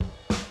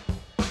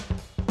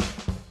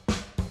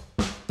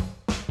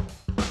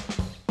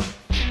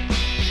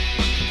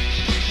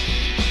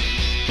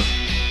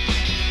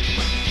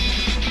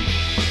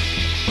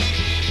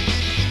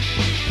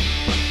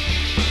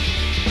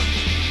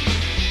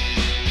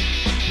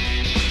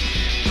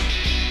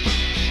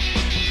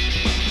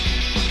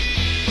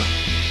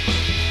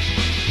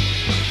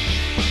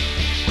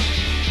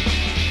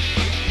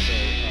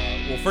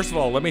first of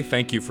all, let me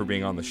thank you for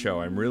being on the show.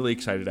 I'm really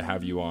excited to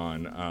have you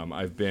on.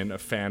 I've been a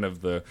fan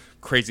of the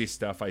crazy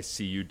stuff I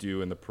see you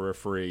do in the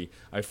periphery.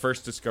 I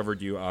first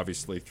discovered you,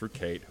 obviously, through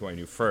Kate, who I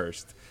knew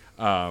first.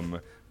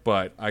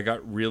 But I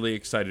got really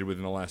excited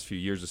within the last few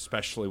years,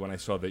 especially when I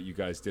saw that you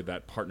guys did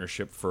that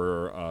partnership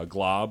for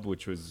Glob,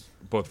 which was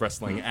both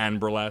wrestling and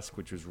burlesque,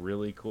 which was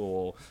really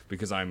cool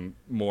because I'm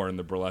more in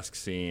the burlesque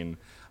scene.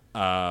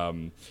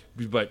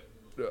 But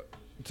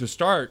to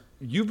start,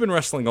 you've been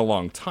wrestling a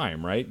long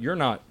time, right? You're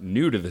not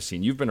new to the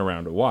scene. You've been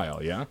around a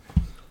while, yeah?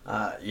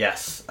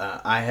 Yes.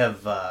 I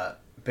have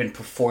been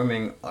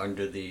performing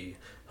under the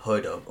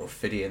hood of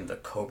Ophidian the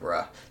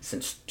Cobra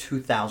since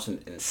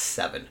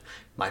 2007.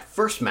 My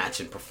first match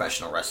in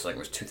professional wrestling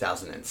was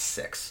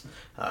 2006.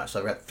 So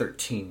I've got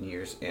 13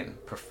 years in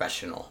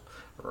professional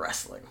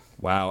wrestling.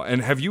 Wow.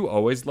 And have you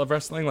always loved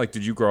wrestling? Like,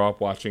 did you grow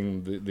up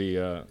watching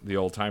the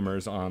old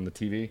timers on the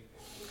TV?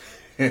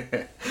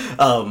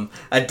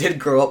 I did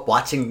grow up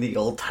watching the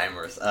old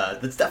timers.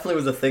 This definitely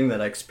was a thing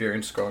that I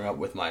experienced growing up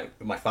with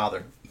my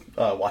father,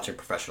 watching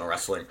professional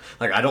wrestling.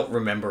 Like, I don't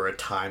remember a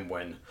time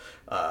when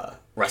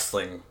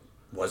wrestling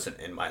wasn't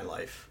in my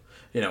life.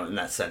 You know, in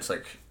that sense,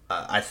 like,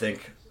 I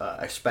think,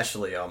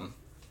 especially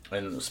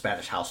in the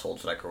Spanish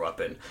households that I grew up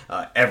in,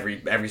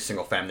 every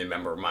single family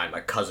member of mine,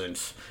 my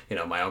cousins, you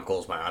know, my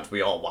uncles, my aunts,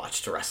 we all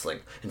watched wrestling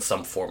in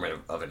some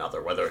form of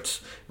another, whether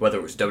it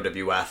was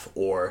WWF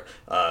or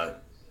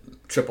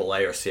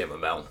AAA or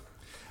CMML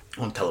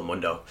on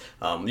Telemundo.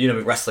 You know,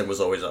 wrestling was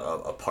always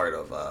a part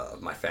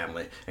of my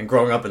family. And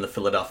growing up in the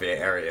Philadelphia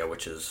area,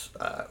 which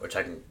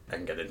I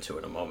can get into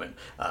in a moment,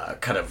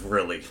 kind of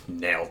really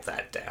nailed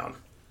that down.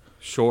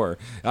 Sure.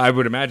 I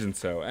would imagine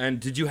so. And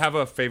did you have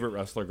a favorite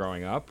wrestler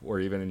growing up or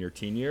even in your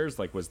teen years?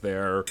 Like, was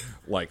there,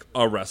 like,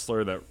 a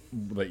wrestler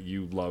that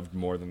you loved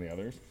more than the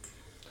others?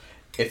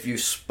 If you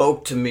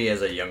spoke to me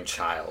as a young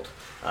child,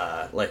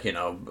 like, you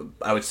know,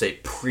 I would say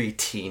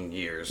pre-teen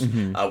years,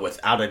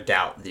 without a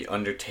doubt, The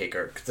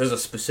Undertaker. 'Cause there's a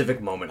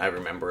specific moment I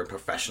remember in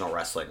professional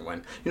wrestling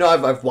when, you know,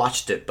 I've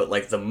watched it, but,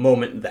 like, the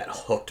moment that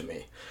hooked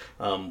me,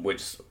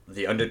 which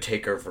The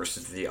Undertaker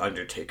versus The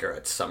Undertaker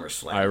at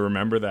SummerSlam. I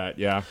remember that,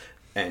 yeah.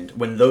 And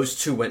when those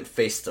two went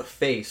face to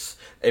face,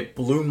 it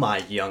blew my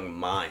young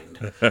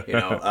mind. You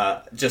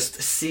know,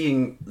 just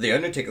seeing The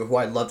Undertaker, who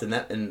I loved in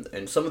that,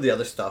 and some of the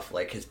other stuff,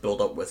 like his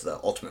build up with the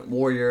Ultimate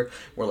Warrior,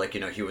 where, like,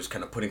 you know, he was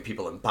kind of putting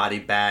people in body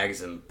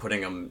bags and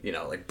putting them, you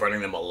know, like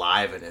burning them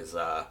alive in his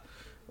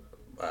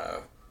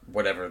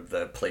whatever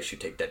the place you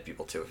take dead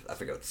people to. I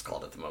forget what it's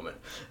called at the moment.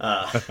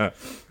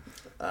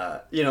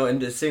 You know,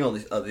 and just seeing all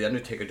these The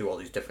Undertaker do all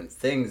these different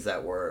things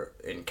that were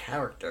in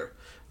character.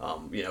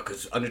 You know,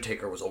 because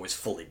Undertaker was always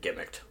fully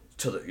gimmicked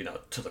to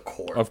the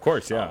core. Of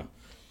course, yeah.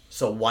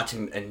 So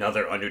watching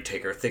another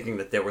Undertaker, thinking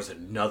that there was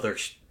another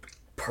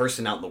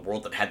person out in the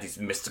world that had these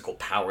mystical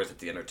powers that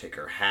the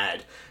Undertaker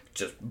had,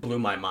 just blew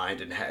my mind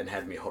and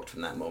had me hooked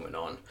from that moment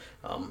on.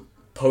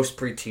 Post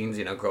preteens,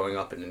 you know, growing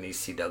up in an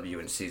ECW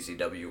and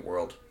CZW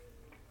world,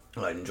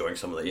 enjoying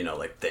some of the, you know,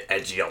 like the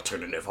edgy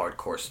alternative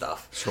hardcore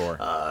stuff. Sure.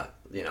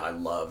 You know, I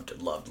loved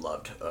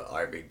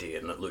RVD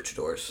and the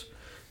Luchadors.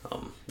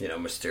 You know,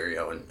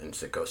 Mysterio and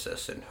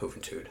Psychosis and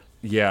Juventud.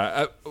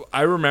 Yeah,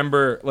 I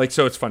remember, like,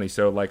 so it's funny.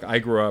 So, like, I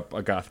grew up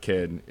a goth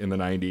kid in the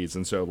 90s,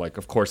 and so, like,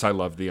 of course I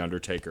loved The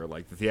Undertaker,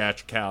 like, the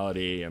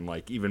theatricality and,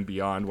 like, even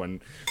beyond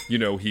when, you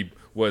know, he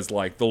was,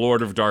 like, the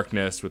Lord of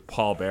Darkness with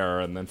Paul Bearer,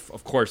 and then,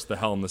 of course, the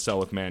Hell in the Cell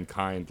with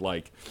Mankind.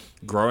 Like,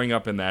 growing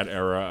up in that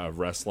era of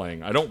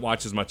wrestling, I don't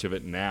watch as much of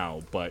it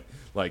now, but,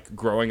 like,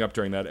 growing up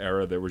during that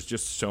era, there was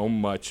just so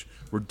much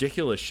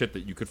ridiculous shit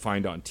that you could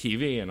find on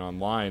TV and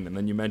online. And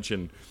then you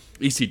mentioned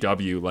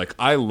ECW. Like,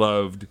 I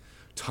loved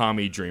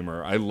Tommy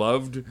Dreamer. I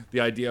loved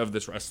the idea of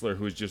this wrestler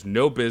who was just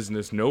no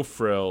business, no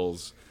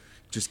frills,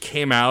 just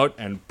came out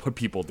and put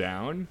people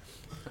down.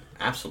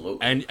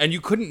 Absolutely. And you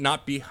couldn't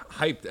not be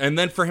hyped. And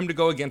then for him to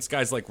go against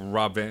guys like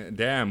Rob Van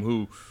Dam,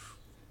 who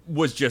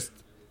was just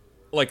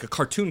like a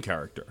cartoon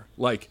character,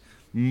 like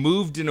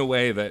moved in a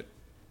way that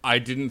I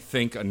didn't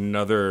think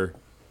another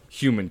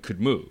human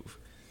could move.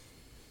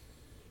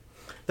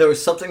 There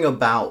was something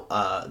about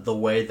the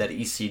way that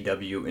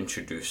ECW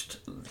introduced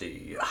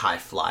the high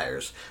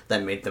flyers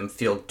that made them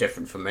feel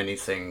different from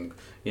anything,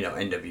 you know,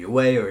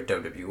 NWA or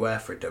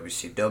WWF or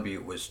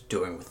WCW was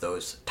doing with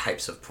those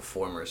types of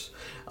performers.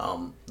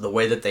 The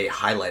way that they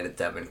highlighted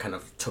them and kind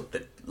of took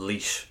the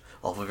leash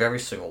off of every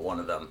single one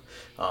of them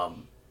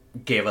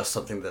gave us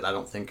something that I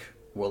don't think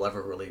we'll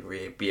ever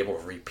really be able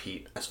to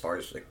repeat as far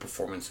as, like,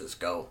 performances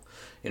go.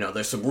 You know,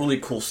 there's some really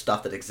cool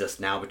stuff that exists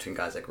now between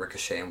guys like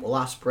Ricochet and Will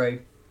Ospreay.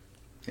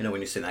 You know,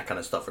 when you see that kind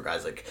of stuff for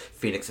guys like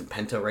Phoenix and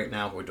Penta right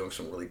now, who are doing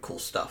some really cool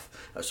stuff,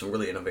 some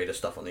really innovative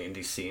stuff on the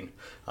indie scene.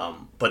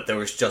 But there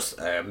was just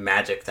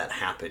magic that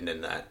happened in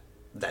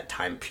that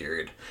time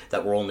period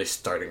that we're only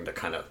starting to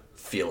kind of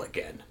feel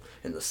again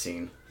in the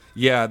scene.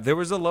 Yeah, there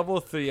was a level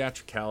of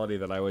theatricality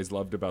that I always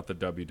loved about the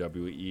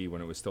WWE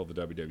when it was still the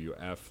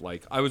WWF.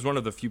 Like, I was one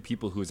of the few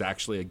people who was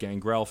actually a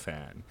Gangrel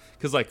fan.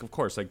 Because, like, of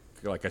course,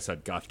 like I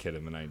said, goth kid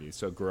in the 90s,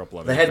 so grew up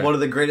loving They had one of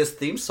the greatest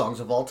theme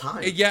songs of all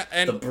time. Yeah,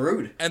 and The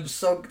Brood. and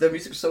The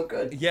music was so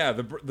good. yeah,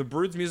 the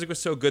Brood's music was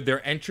so good.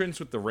 Their entrance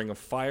with the Ring of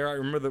Fire. I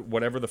remember that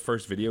whatever the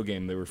first video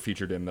game they were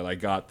featured in that I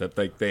got, that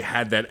they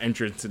had that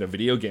entrance in a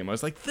video game. I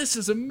was like, this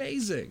is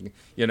amazing.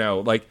 You know,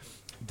 like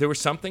there was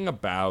something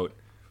about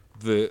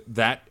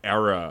that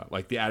era,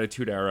 like the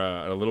Attitude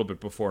Era, a little bit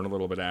before and a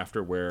little bit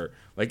after, where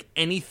like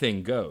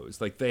anything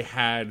goes. Like they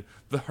had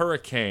the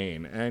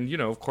Hurricane, and you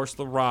know, of course,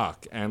 the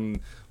Rock, and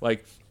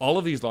like all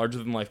of these larger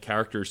than life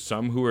characters.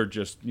 Some who are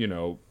just, you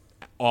know,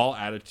 all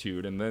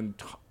attitude, and then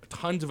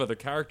tons of other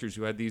characters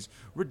who had these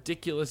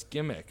ridiculous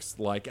gimmicks,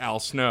 like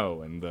Al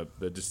Snow and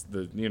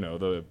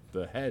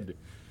the head.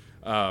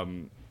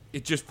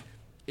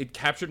 It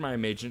captured my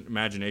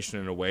imagination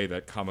in a way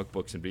that comic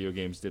books and video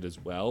games did as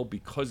well,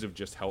 because of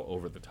just how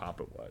over the top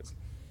it was.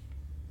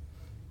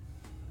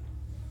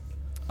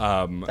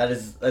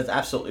 That's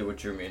absolutely what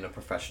drew me into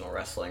professional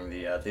wrestling.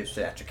 The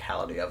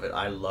theatricality of it.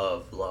 I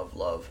love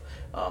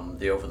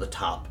the over the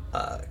top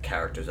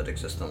characters that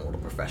exist in the world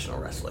of professional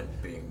wrestling.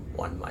 Being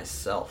one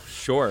myself.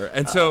 Sure,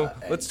 and so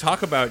let's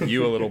talk about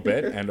you a little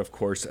bit. And of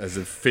course, as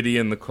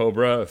Ophidian the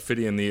Cobra,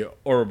 Ophidian the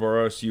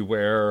Ouroboros, you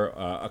wear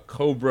a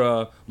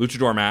Cobra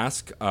luchador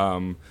mask.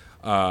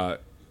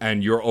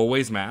 And you're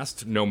always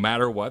masked, no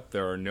matter what.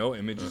 There are no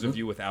images of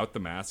you without the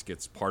mask.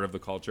 It's part of the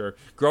culture.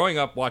 Growing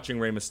up watching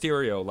Rey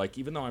Mysterio, like,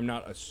 even though I'm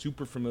not a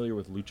super familiar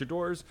with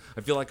luchadors, I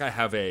feel like I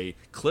have a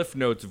Cliff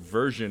Notes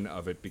version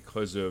of it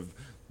because of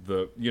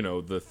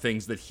the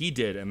things that he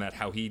did, and that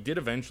how he did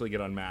eventually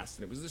get unmasked.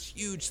 And it was this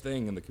huge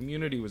thing, and the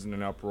community was in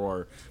an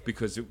uproar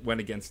because it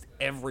went against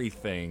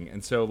everything.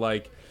 And so,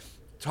 like,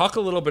 talk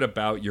a little bit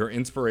about your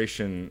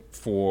inspiration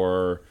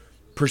for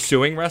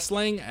pursuing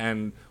wrestling,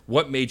 and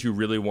what made you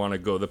really want to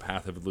go the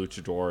path of a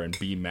luchador and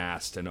be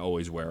masked and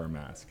always wear a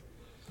mask.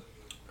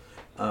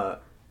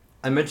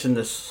 I mentioned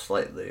this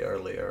slightly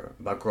earlier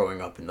about growing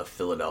up in the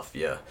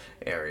Philadelphia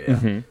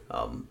area.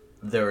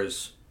 There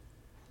is,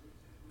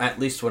 at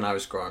least when I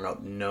was growing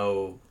up,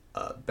 no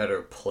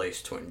better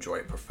place to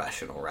enjoy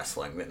professional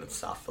wrestling than in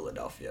South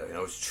Philadelphia. You know,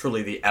 it was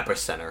truly the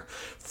epicenter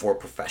for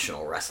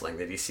professional wrestling,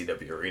 the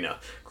ECW arena.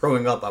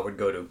 Growing up, I would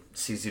go to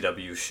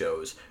CZW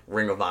shows,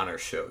 Ring of Honor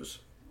shows.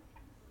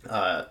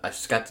 I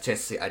just got the chance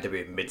to see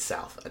IWA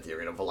Mid-South at the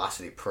arena,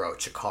 Velocity Pro,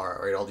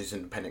 Chikara, right, all these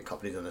independent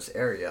companies in this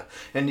area.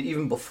 And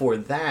even before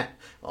that,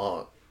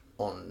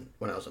 when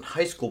I was in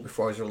high school,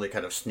 before I was really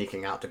kind of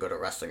sneaking out to go to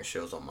wrestling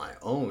shows on my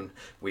own,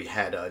 we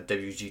had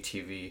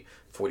WGTV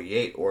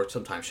 48, or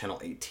sometimes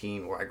Channel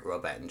 18, where I grew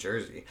up at in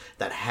Jersey,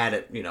 that had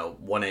it,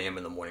 1 a.m.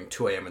 in the morning,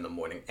 2 a.m. in the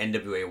morning,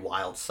 NWA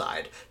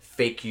Wildside,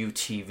 Fake U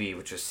TV,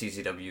 which was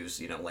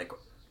CZW's, like,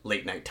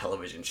 late night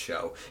television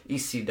show,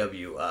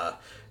 ECW,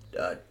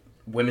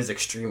 Women's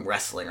Extreme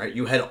Wrestling, right?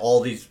 You had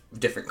all these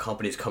different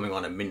companies coming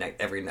on at midnight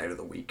every night of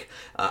the week.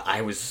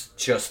 I was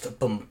just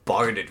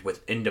bombarded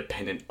with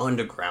independent,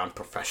 underground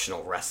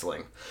professional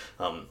wrestling.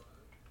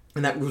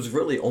 And that was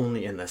really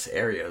only in this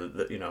area,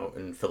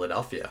 in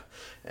Philadelphia.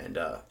 And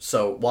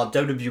so while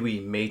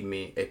WWE made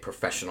me a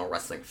professional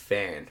wrestling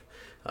fan,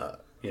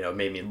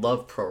 made me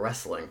love pro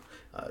wrestling,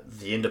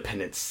 the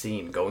independent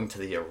scene, going to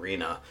the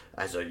arena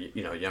as a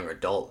young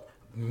adult,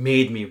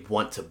 made me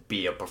want to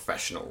be a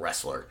professional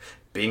wrestler.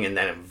 Being in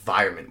that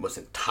environment was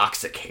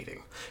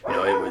intoxicating.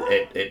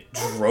 It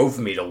drove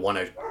me to want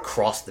to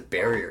cross the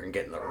barrier and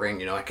get in the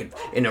ring. I could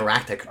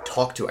interact, I could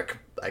talk to,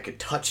 I could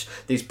touch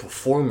these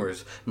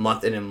performers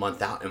month in and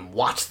month out and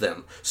watch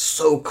them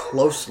so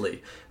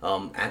closely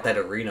at that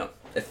arena.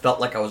 It felt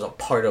like I was a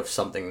part of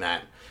something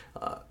that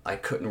I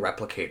couldn't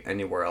replicate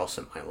anywhere else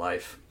in my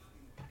life.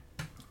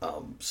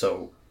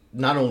 So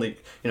not only,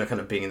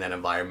 kind of being in that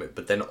environment,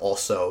 but then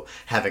also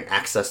having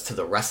access to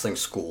the wrestling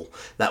school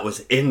that was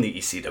in the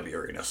ECW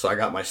arena. So I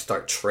got my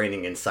start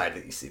training inside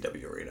the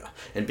ECW arena,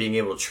 and being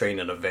able to train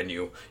in a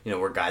venue,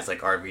 where guys like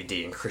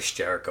RVD and Chris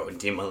Jericho and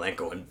Dean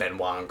Malenko and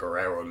Benoit and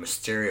Guerrero and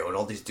Mysterio and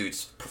all these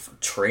dudes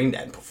trained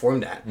at and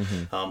performed at,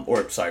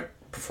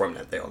 performed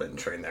at, they all didn't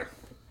train there,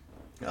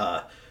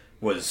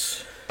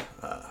 was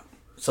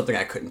something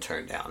I couldn't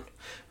turn down.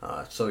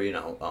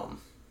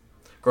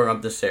 Growing up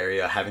in this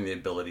area, having the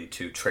ability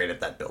to train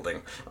at that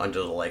building under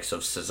the likes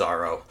of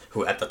Cesaro,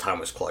 who at the time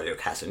was Claudio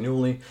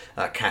Castagnoli,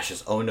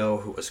 Cassius Ono,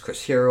 who was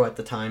Chris Hero at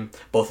the time,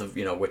 both of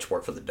which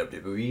work for the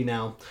WWE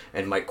now,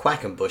 and Mike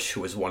Quackenbush,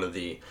 who was one of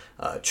the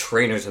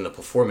trainers in the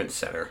Performance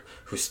Center,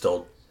 who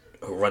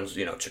runs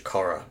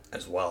Chikara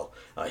as well.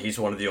 He's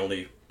one of the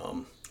only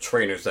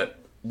trainers that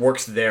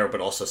works there,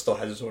 but also still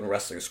has his own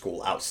wrestling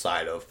school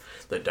outside of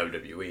the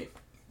WWE.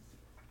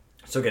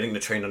 So getting to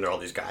train under all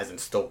these guys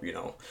and still,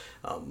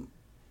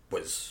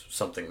 was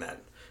something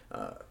that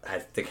I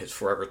think has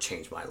forever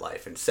changed my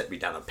life and set me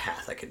down a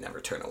path I could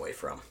never turn away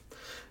from.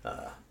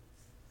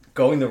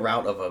 going the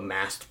route of a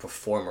masked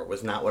performer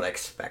was not what I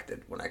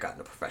expected when I got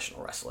into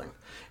professional wrestling.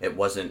 It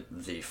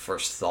wasn't the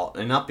first thought,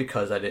 and not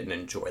because I didn't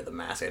enjoy the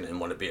mask, I didn't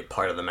want to be a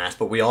part of the mask,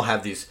 but we all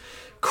have these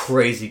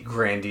crazy,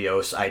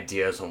 grandiose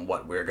ideas on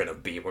what we're going to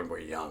be when we're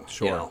young.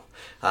 Sure. You know?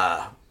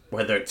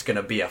 Whether it's going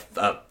to be a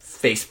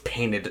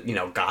face-painted,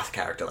 goth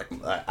character. Like,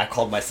 I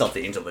called myself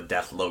the Angel of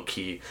Death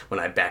low-key when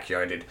I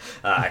backyarded.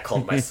 I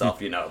called myself,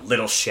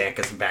 Little Shank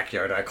as a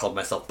backyarder. I called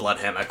myself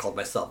Bloodhem. I called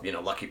myself,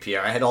 Lucky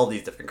Pierre. I had all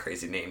these different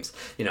crazy names,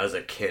 as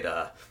a kid,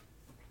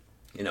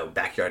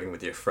 backyarding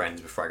with your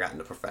friends before I got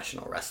into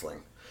professional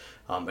wrestling.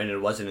 And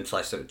it wasn't until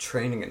I started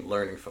training and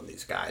learning from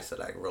these guys that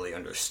I really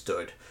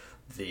understood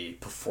the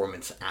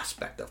performance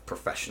aspect of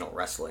professional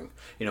wrestling.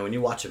 When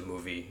you watch a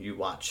movie, you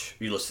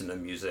listen to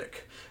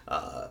music,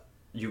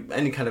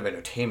 any kind of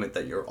entertainment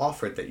that you're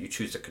offered that you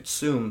choose to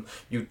consume,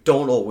 you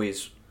don't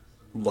always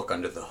look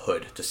under the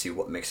hood to see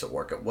what makes it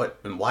work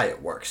and why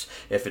it works.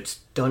 If it's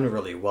done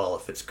really well,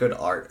 if it's good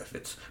art, if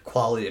it's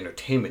quality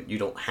entertainment, you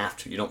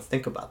don't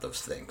think about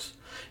those things.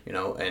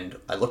 And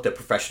I looked at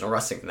professional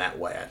wrestling in that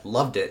way. I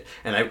loved it,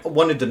 and I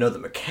wanted to know the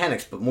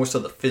mechanics, but more so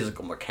the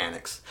physical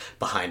mechanics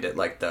behind it,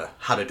 like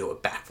how to do a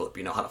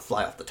backflip, how to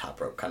fly off the top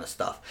rope kind of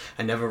stuff.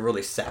 I never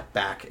really sat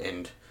back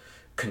and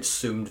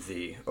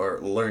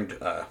learned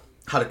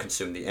how to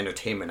consume the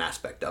entertainment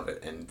aspect of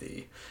it and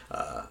the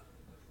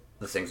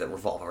things that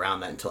revolve around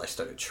that until I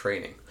started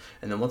training.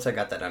 And then once I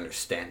got that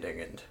understanding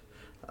and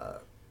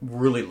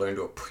really learned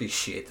to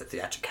appreciate the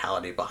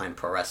theatricality behind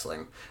pro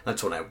wrestling,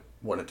 that's when I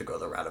wanted to go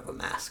the route of a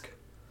mask.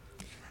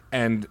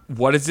 And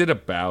what is it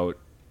about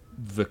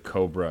the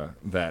Cobra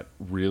that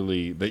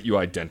you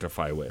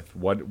identify with?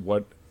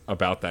 What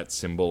about that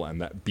symbol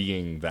and that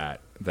being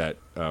that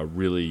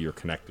really you're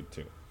connected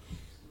to?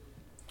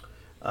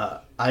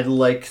 I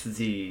like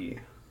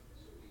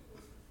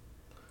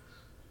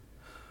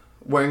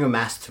wearing a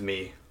mask to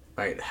me,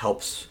 right,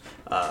 helps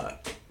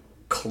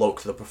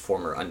cloak the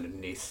performer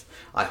underneath.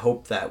 I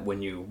hope that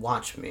when you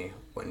watch me,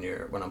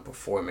 when I'm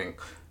performing,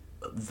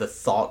 the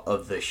thought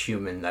of the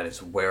human that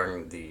is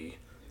wearing the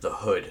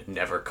hood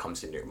never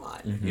comes into your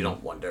mind. Mm-hmm. You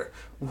don't wonder,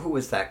 who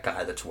is that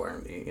guy that's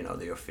wearing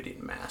the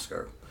Ophidian mask,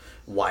 or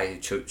why you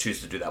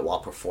choose to do that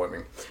while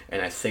performing.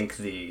 And I think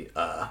the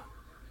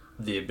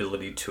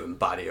ability to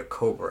embody a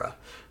cobra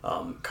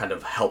kind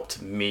of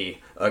helped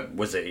me,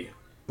 was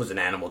an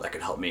animal that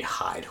could help me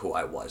hide who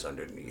I was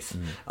underneath.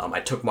 Mm. I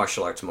took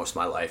martial arts most of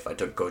my life. I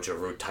took Goju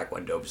Ryu,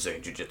 Taekwondo,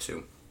 Brazilian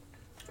Jiu-Jitsu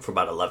for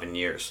about 11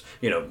 years.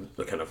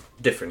 The kind of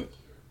different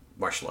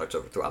martial arts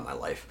throughout my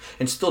life,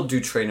 and still do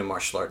train in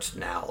martial arts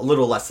now, a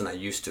little less than I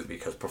used to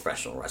because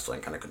professional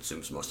wrestling kind of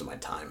consumes most of my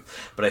time,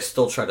 but I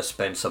still try to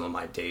spend some of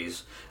my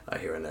days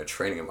here and there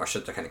training in martial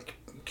arts to kind of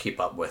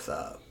keep up with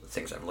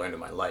things I've learned in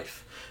my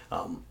life.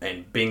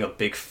 And being a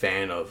big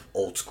fan of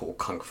old school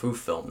kung fu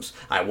films,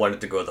 I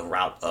wanted to go the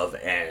route of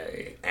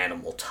an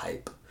animal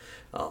type,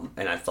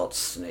 and I thought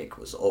Snake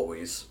was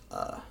always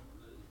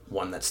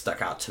one that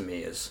stuck out to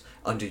me as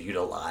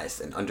underutilized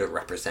and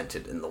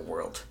underrepresented in the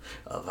world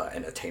of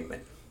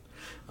entertainment.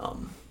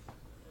 And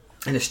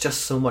it's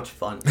just so much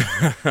fun.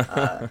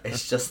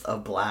 It's just a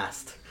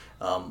blast.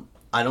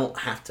 I don't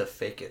have to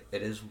fake it.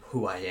 It is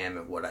who I am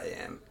and what I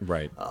am.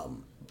 Right.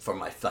 From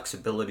my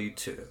flexibility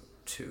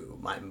to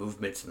my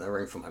movements in the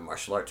ring, from my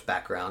martial arts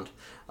background,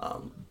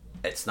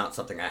 it's not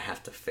something I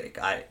have to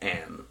fake. I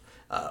am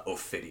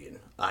Ophidian.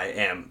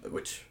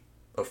 Which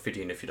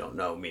Ophidian, if you don't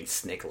know, means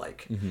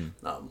snake-like.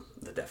 Mm-hmm.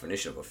 The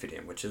definition of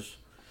Ophidian, which is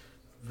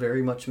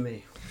very much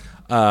me.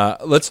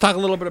 Let's talk a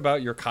little bit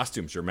about your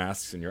costumes, your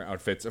masks, and your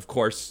outfits. Of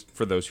course,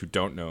 for those who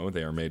don't know,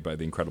 they are made by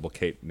the incredible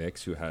Kate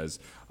Nix, who has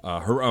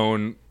her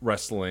own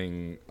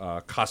wrestling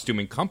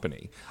costuming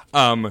company.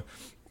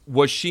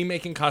 Was she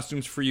making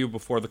costumes for you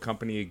before the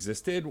company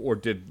existed, or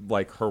did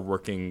her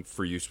working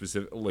for you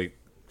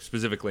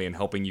specifically in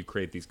helping you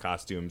create these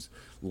costumes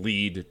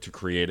lead to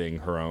creating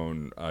her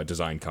own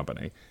design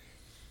company?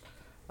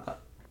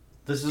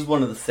 This is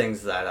one of the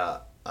things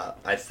that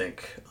I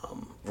think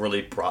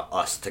really brought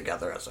us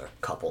together as a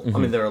couple. Mm-hmm. I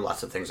mean, there are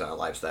lots of things in our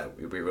lives that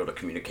we were able to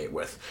communicate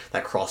with,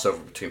 that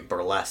crossover between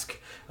burlesque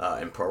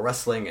and pro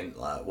wrestling, and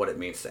what it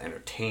means to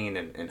entertain,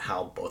 and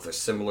how both are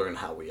similar, and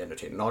how we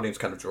entertain an audience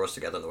kind of drew us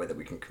together in the way that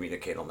we can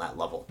communicate on that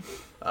level,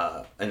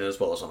 and as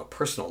well as on a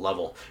personal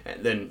level,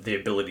 and then the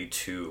ability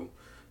to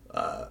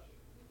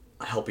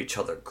help each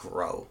other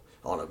grow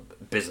on a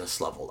business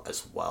level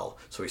as well.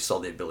 So we saw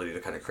the ability to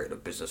kind of create a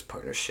business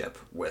partnership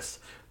with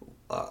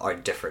our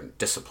different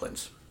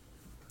disciplines.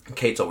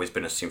 Kate's always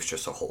been a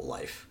seamstress her whole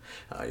life.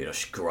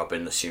 She grew up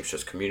in the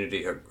seamstress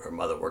community. Her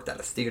mother worked at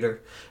a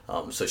theater,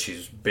 so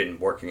she's been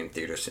working in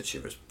theater since she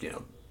was,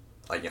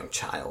 a young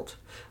child.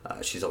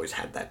 She's always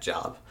had that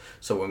job.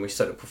 So when we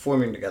started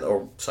performing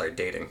together,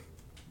 dating,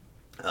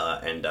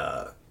 and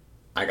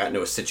I got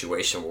into a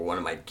situation where one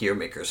of my gear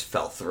makers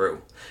fell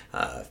through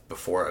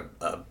before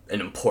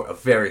a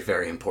very,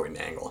 very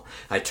important angle.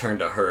 I turned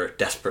to her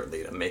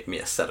desperately to make me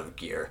a set of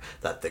gear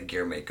that the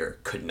gear maker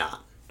could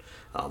not.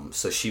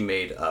 So she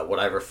made what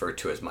I refer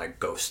to as my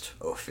ghost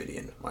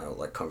Ophidian, my old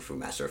like kung fu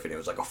master Ophidian. It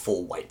was like a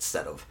full white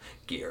set of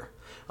gear,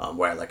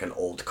 where I had like an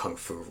old kung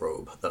fu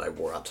robe that I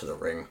wore out to the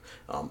ring.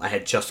 I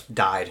had just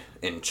died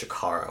in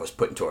Chikara. I was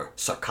put into a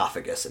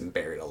sarcophagus and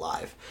buried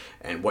alive,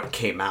 and what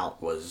came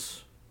out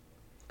was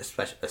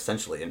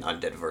essentially an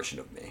undead version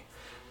of me.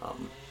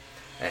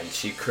 And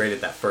she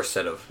created that first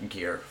set of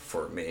gear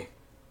for me.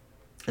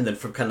 And then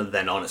from kind of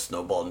then on, it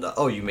snowballed into,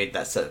 oh, you made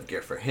that set of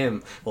gear for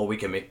him. Well, we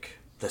can make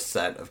the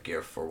set of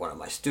gear for one of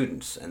my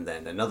students, and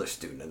then another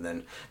student. And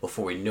then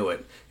before we knew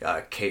it,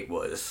 Kate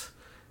was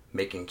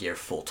making gear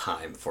full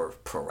time for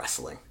pro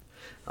wrestling.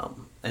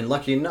 And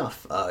lucky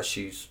enough,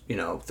 she's,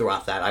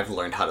 throughout that, I've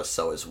learned how to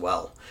sew as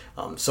well.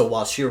 So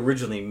while she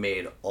originally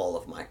made all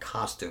of my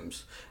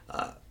costumes,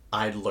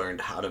 I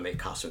learned how to make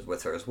costumes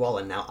with her as well,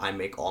 and now I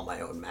make all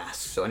my own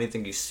masks. So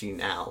anything you see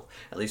now,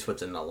 at least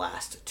within the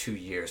last 2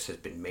 years, has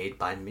been made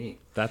by me.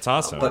 That's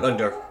awesome. But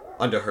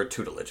under her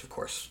tutelage, of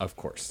course. Of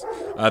course.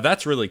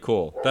 That's really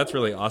cool. That's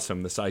really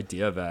awesome, this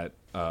idea that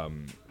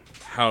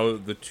how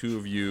the two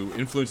of you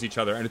influence each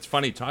other. And it's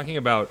funny, talking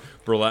about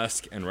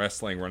burlesque and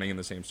wrestling running in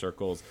the same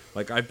circles.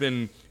 Like, I've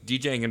been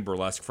DJing in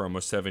burlesque for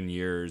almost 7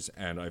 years,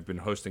 and I've been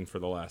hosting for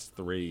the last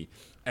 3.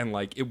 And,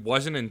 like, it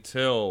wasn't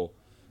until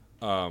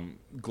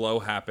Glow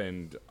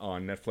happened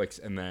on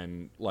Netflix, and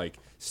then like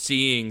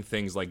seeing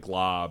things like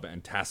Glob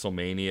and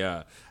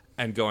Tasselmania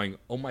and going,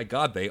 oh my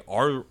god, they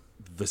are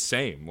the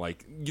same.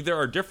 Like, there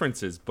are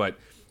differences, but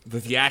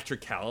the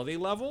theatricality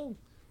level,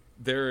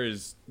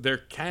 there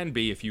can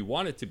be, if you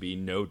want it to be,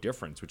 no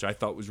difference, which I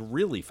thought was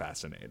really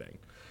fascinating.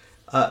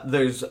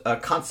 There's a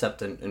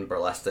concept in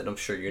burlesque that I'm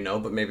sure you know,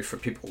 but maybe for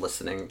people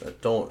listening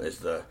that don't, is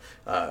the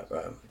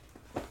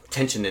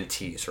tension and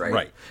tease, right?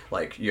 Right.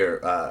 Like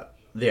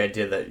the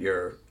idea that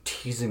you're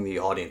teasing the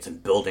audience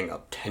and building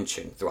up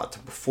tension throughout the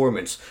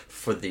performance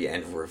for the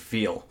end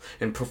reveal.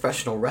 In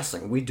professional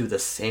wrestling, we do the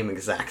same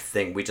exact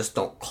thing. We just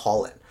don't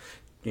call it,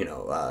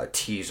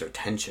 tease or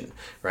tension,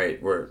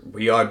 right?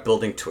 We are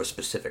building to a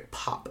specific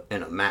pop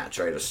in a match,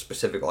 right? A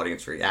specific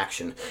audience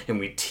reaction, and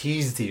we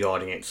tease the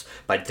audience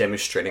by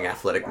demonstrating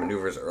athletic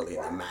maneuvers early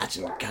in the match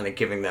and kind of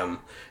giving them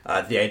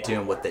the idea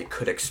of what they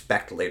could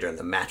expect later in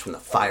the match when the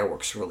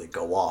fireworks really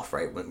go off,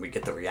 right? When we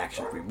get the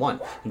reaction we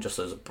want. And just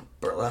as a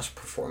burlesque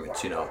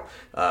performance,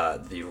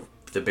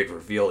 the big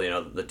reveal,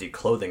 the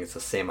declothing is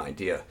the same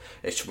idea.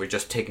 We're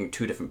just taking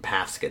two different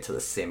paths to get to the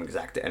same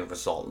exact end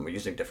result, and we're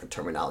using different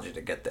terminology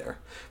to get there.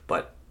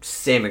 But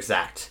same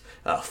exact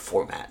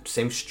format,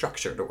 same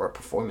structure to our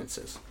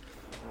performances.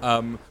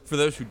 For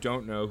those who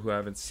don't know, who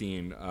haven't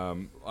seen,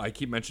 I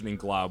keep mentioning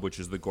Glob, which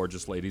is the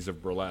Gorgeous Ladies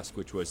of Burlesque,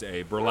 which was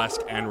a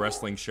burlesque and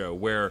wrestling show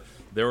where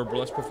there were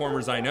burlesque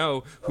performers I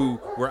know who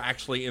were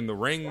actually in the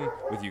ring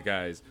with you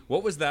guys.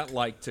 What was that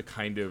like to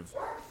kind of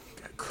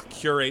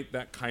curate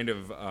that kind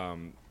of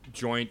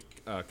joint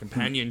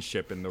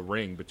companionship in the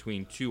ring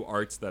between two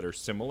arts that are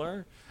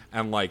similar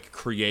and like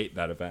create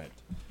that event?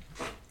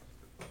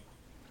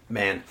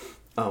 Man,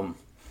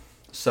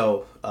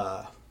 so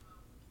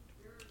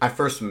I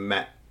first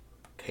met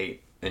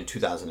Kate in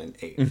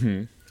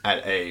 2008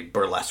 at a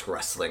burlesque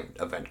wrestling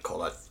event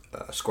called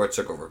a Squared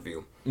Circle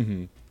Review.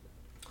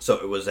 So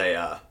it was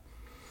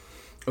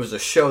a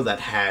show that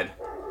had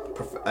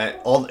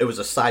it was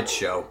a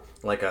sideshow,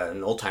 like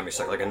an old-timey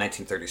circus, like a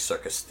 1930s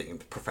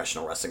circus-themed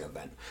professional wrestling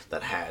event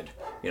that had,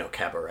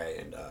 cabaret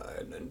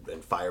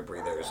and fire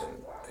breathers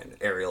and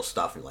aerial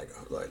stuff and like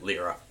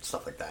lyra,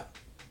 stuff like that.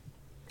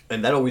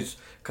 And that always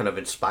kind of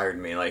inspired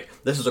me. Like,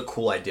 this is a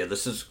cool idea.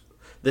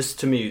 This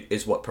to me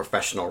is what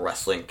professional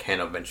wrestling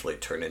can eventually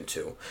turn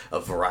into, a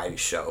variety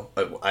show.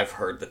 I've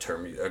heard the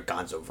term a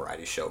gonzo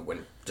variety show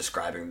when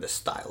describing this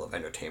style of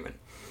entertainment.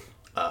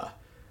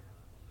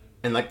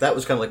 And like that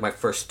was kind of like my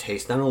first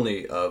taste, not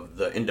only of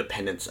the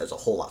independence as a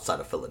whole outside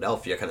of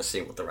Philadelphia, kind of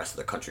seeing what the rest of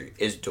the country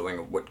is doing,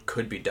 what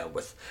could be done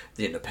with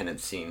the independent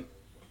scene.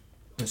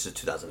 This is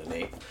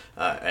 2008,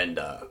 and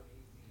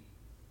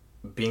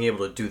being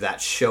able to do that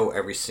show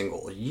every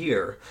single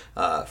year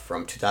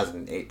from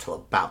 2008 till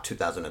about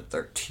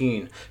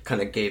 2013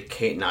 kind of gave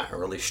Kate and I a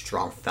really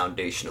strong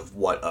foundation of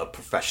what a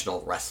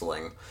professional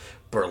wrestling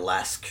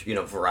burlesque,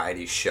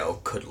 variety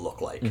show could look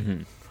like.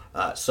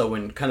 So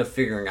when kind of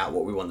figuring out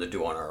what we wanted to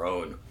do on our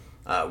own,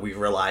 we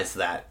realized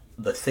that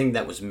the thing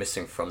that was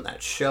missing from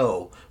that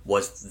show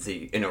was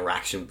the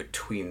interaction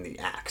between the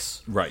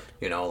acts. Right.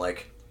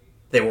 Like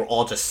they were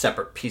all just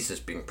separate pieces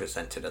being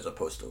presented as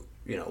opposed to,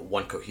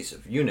 one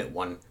cohesive unit,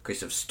 one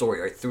cohesive story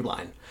or through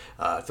line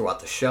throughout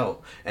the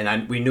show.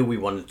 And we knew we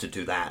wanted to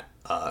do that,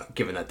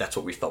 given that that's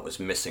what we felt was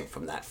missing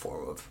from that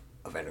form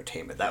of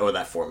entertainment,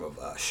 that form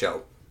of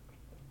show.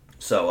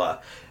 So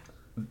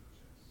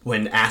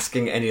when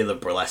asking any of the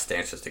burlesque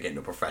dancers to get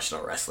into a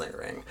professional wrestling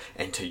ring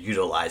and to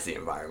utilize the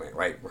environment,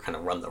 right? We're kind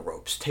of run the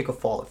ropes, take a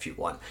fall if you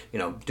want,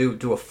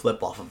 do a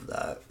flip off of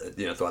the,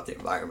 throughout the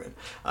environment.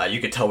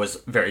 You could tell was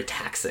very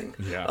taxing,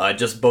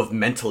 just both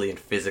mentally and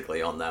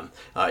physically on them.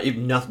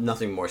 Even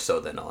nothing more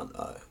so than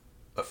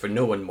for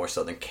no one more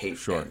so than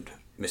Kate and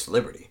Miss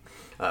Liberty.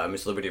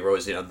 Miss Liberty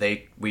Rose,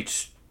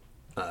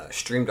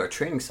 streamed our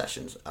training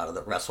sessions out of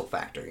the Wrestle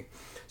Factory,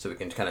 so we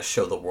can kind of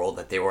show the world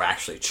that they were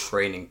actually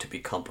training to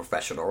become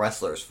professional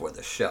wrestlers for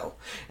the show.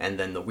 And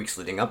then the weeks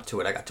leading up to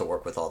it, I got to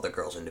work with all the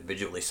girls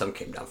individually. Some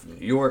came down from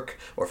New York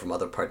or from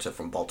other parts of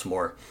from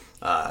Baltimore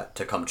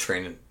to come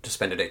train, to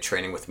spend a day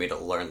training with me to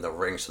learn the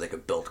ring so they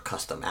could build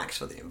custom acts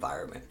for the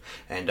environment.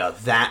 And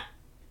that,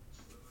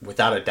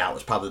 without a doubt,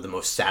 was probably the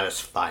most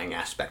satisfying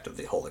aspect of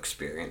the whole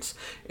experience,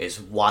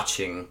 is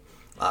watching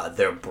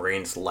their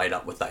brains light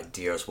up with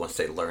ideas once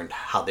they learned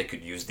how they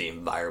could use the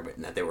environment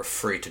and that they were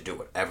free to do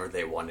whatever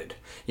they wanted,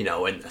 in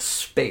a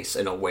space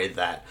in a way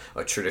that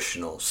a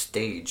traditional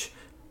stage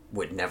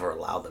would never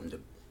allow them to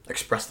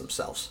express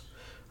themselves.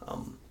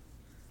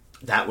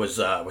 That was,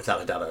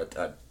 without a doubt,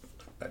 a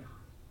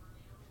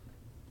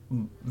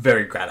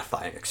very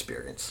gratifying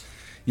experience.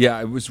 Yeah,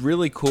 it was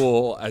really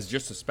cool as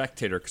just a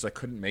spectator because I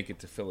couldn't make it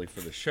to Philly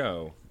for the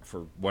show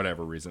for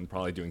whatever reason,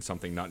 probably doing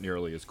something not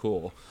nearly as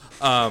cool.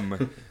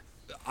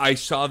 I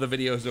saw the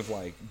videos of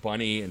like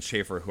Bunny and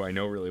Schaefer, who I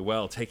know really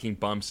well, taking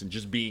bumps and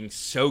just being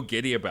so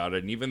giddy about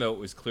it. And even though it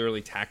was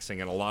clearly taxing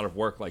and a lot of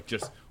work, like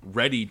just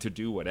ready to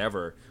do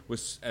whatever,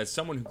 was, as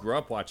someone who grew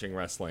up watching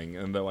wrestling,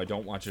 and though I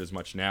don't watch it as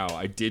much now,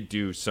 I did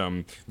do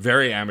some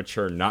very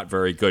amateur, not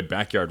very good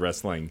backyard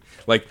wrestling.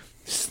 Like,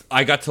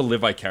 I got to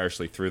live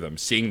vicariously through them,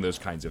 seeing those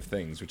kinds of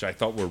things, which I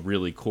thought were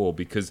really cool,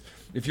 because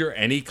if you're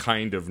any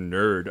kind of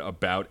nerd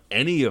about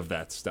any of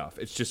that stuff,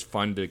 it's just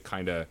fun to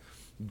kind of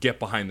get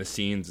behind the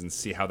scenes and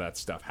see how that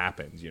stuff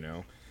happens,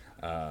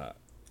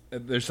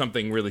 There's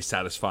something really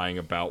satisfying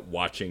about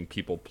watching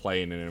people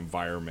play in an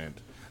environment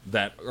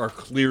that are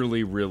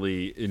clearly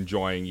really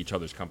enjoying each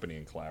other's company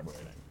and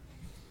collaborating.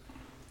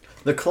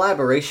 The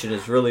collaboration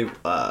is really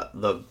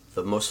the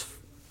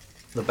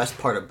best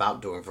part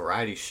about doing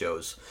variety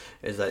shows,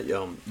 is that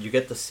you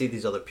get to see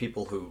these other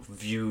people who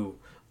view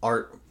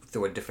art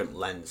through a different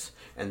lens,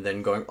 and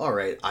then going, all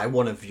right, I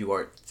want to view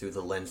art through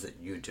the lens that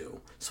you do,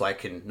 so I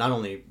can not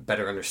only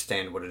better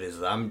understand what it is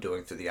that I'm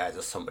doing through the eyes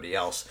of somebody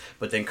else,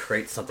 but then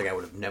create something I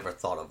would have never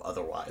thought of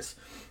otherwise.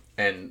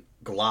 And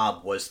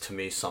Glob was, to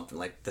me, something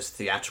like this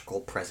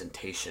theatrical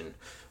presentation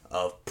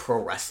of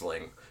pro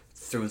wrestling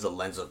through the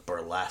lens of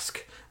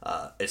burlesque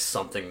is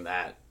something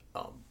that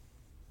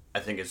I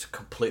think is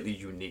completely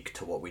unique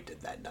to what we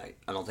did that night.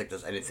 I don't think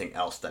there's anything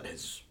else that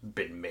has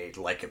been made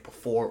like it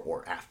before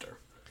or after.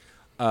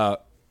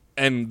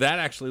 And that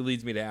actually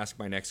leads me to ask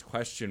my next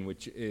question,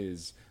 which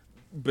is,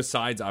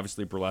 besides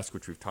obviously burlesque,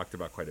 which we've talked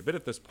about quite a bit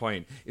at this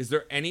point, is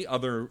there any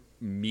other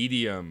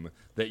medium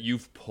that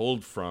you've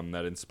pulled from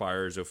that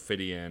inspires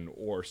Ophidian,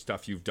 or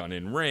stuff you've done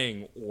in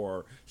ring,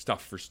 or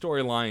stuff for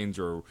storylines,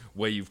 or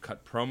way you've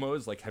cut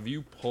promos? Like, have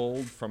you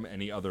pulled from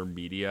any other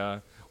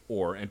media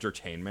or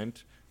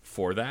entertainment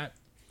for that?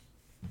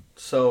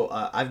 So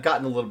I've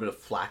gotten a little bit of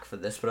flack for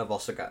this, but I've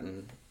also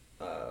gotten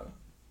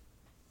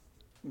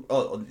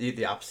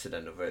the opposite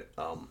end of it.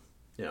 Kind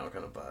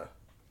of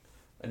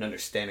an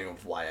understanding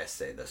of why I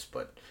say this,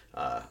 but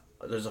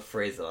there's a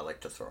phrase that I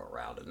like to throw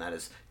around, and that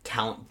is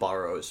talent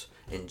borrows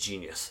and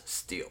genius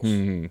steals.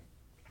 Mm-hmm.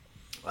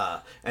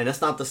 And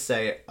that's not to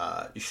say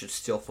you should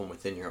steal from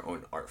within your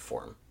own art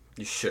form.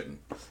 You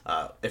shouldn't.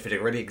 If it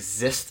already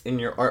exists in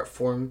your art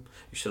form,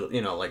 you should,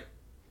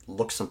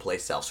 look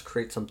someplace else,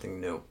 create something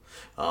new.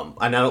 And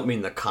I don't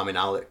mean the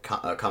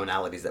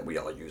commonalities that we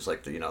all use,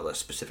 like the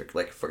specific,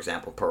 like for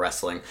example, pro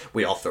wrestling,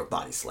 we all throw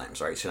body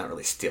slams, right? So you're not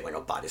really stealing a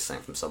body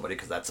slam from somebody,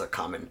 because that's a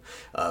common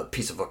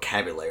piece of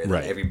vocabulary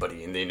that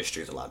everybody in the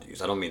industry is allowed to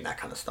use. I don't mean that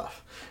kind of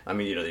stuff. I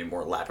mean, the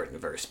more elaborate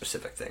and very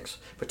specific things.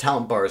 But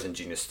talent borrows and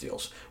genius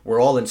steals.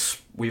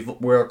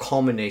 We're a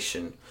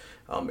culmination.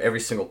 Every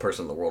single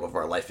person in the world of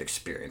our life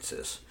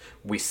experiences.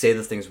 We say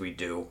the things we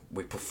do.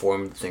 We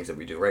perform the things that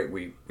we do, right?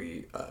 We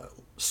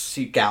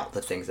seek out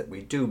the things that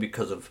we do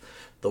because of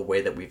the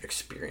way that we've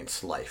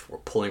experienced life. We're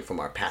pulling from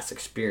our past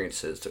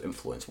experiences to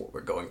influence what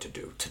we're going to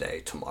do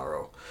today,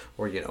 tomorrow,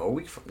 or, a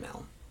week from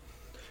now.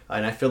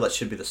 And I feel that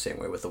should be the same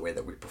way with the way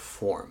that we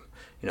perform.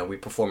 We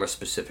perform a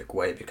specific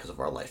way because of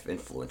our life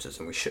influences,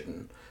 and we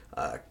shouldn't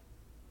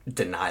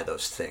deny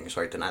those things,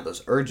 right? Deny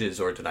those urges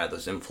or deny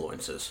those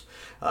influences.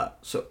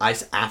 So I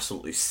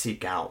absolutely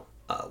seek out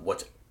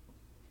what's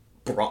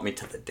brought me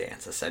to the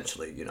dance,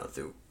 essentially,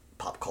 through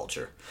pop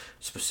culture.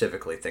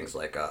 Specifically things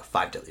like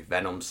Five Deadly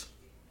Venoms,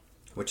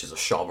 which is a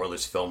Shaw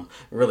Brothers film.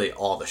 Really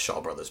all the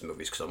Shaw Brothers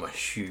movies, because I'm a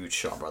huge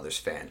Shaw Brothers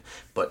fan.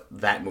 But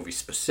that movie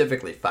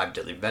specifically, Five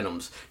Deadly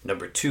Venoms,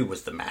 number 2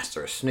 was the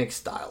Master of Snake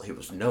style. He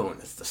was known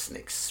as the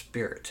Snake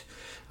Spirit.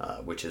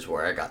 Which is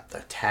where I got the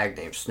tag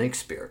name Snake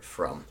Spirit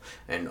from,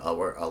 and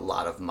where a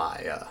lot of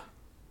my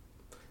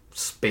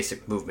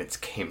basic movements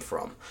came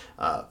from.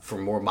 For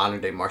more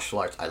modern day martial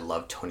arts, I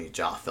love Tony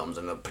Jaa films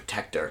and The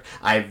Protector.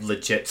 I've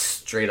legit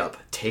straight up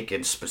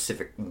taken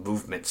specific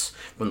movements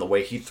from the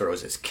way he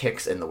throws his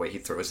kicks and the way he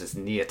throws his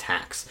knee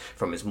attacks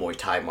from his Muay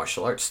Thai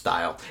martial arts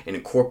style and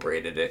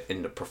incorporated it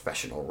into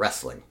professional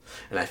wrestling.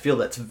 And I feel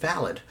that's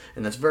valid,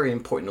 and that's very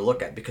important to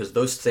look at, because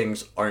those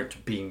things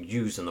aren't being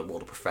used in the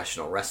world of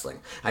professional wrestling.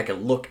 I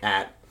can look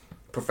at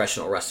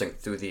professional wrestling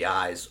through the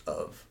eyes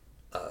of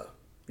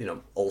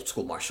old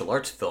school martial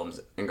arts films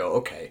and go,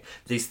 okay,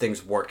 these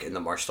things work in the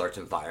martial arts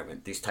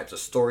environment. These types of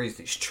stories,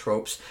 these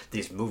tropes,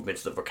 these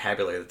movements, the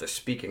vocabulary that they're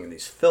speaking in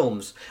these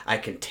films, I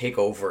can take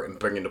over and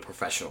bring into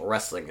professional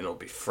wrestling, and it'll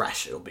be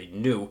fresh, it'll be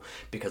new,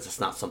 because it's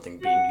not something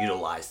being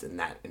utilized in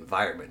that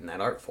environment, in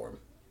that art form.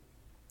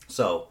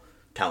 So,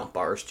 talent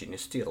borrows,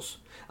 genius steals.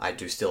 I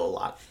do steal a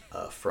lot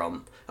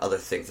from other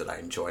things that I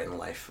enjoy in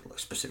life,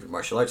 specific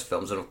martial arts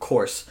films, and of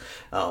course,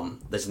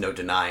 there's no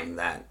denying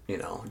that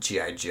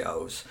G.I.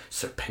 Joe's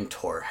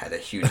Serpentor had a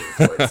huge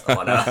influence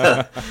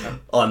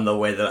on the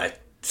way that I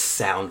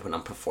sound when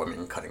I'm performing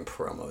and cutting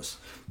promos,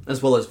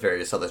 as well as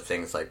various other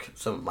things like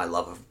some of my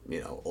love of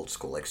old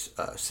school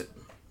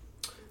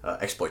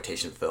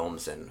exploitation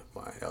films and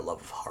my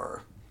love of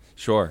horror.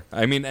 Sure.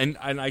 I mean, and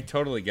I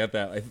totally get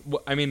that.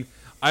 I mean,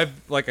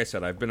 like I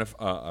said, I've been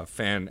a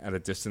fan at a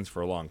distance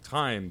for a long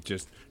time,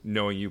 just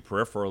knowing you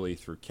peripherally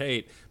through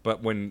Kate.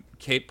 But when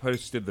Kate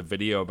posted the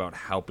video about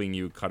helping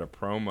you cut a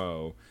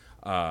promo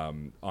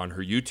on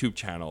her YouTube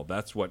channel,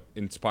 that's what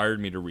inspired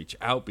me to reach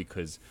out,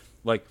 because,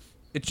 like,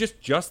 it's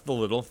just the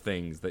little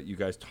things that you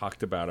guys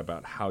talked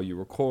about how you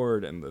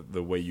record and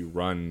the way you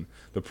run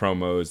the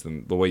promos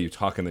and the way you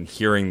talk, and then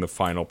hearing the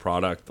final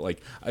product.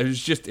 Like,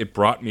 it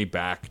brought me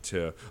back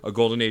to a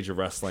golden age of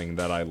wrestling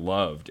that I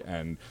loved.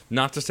 And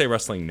not to say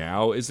wrestling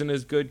now isn't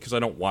as good, because I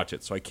don't watch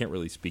it, so I can't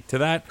really speak to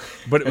that.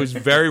 But it was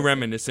very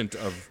reminiscent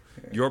of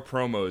your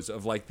promos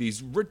of, like,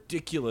 these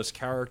ridiculous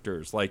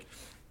characters. Like,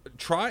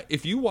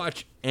 if you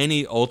watch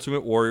any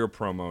Ultimate Warrior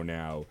promo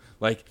now,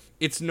 like,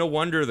 it's no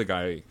wonder the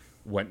guy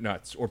went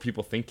nuts, or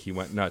people think he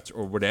went nuts,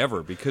 or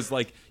whatever, because,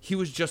 like, he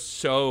was just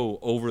so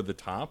over the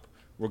top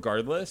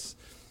regardless.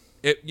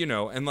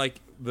 And,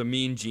 like, the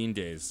Mean Gene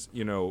days,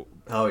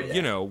 Oh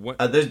yeah.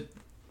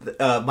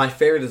 My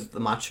favorite is the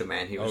Macho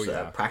Man. He was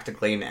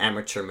practically an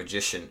amateur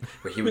magician,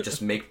 where he would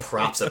just make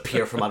props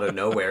appear from out of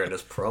nowhere in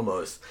his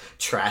promos.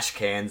 Trash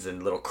cans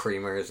and little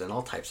creamers and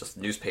all types of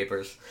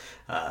newspapers.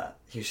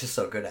 He was just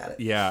so good at it.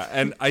 Yeah,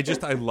 and I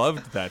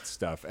loved that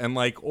stuff. And,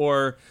 like,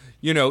 or,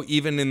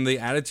 even in the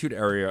Attitude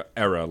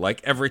era,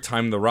 like, every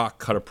time The Rock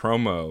cut a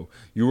promo,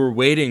 you were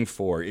waiting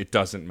for "It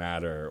Doesn't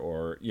Matter,"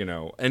 or,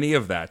 any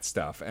of that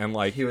stuff. And,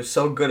 like, he was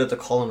so good at the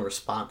call and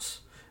response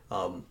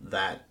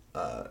that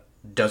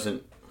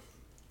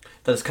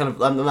is kind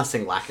of, I'm not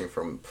saying lacking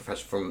from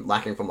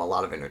a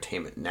lot of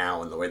entertainment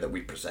now in the way that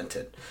we present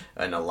it,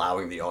 and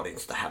allowing the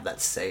audience to have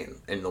that say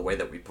in the way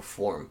that we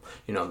perform,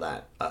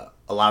 that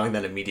allowing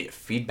that immediate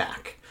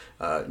feedback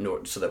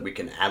so that we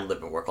can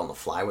ad-lib and work on the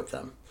fly with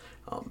them.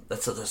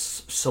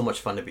 There's so much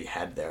fun to be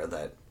had there,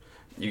 that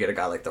you get a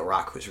guy like The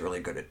Rock who's really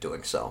good at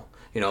doing so.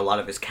 A lot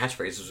of his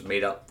catchphrases was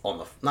made up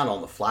not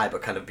on the fly,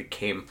 but kind of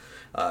became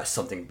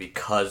something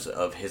because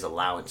of his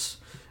allowance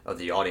of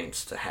the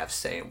audience to have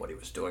say in what he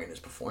was doing in his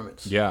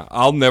performance. Yeah,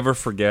 I'll never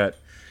forget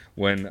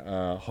when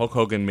Hulk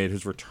Hogan made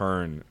his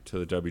return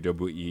to the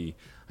WWE.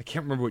 I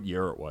can't remember what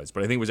year it was,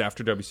 but I think it was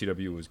after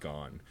WCW was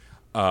gone.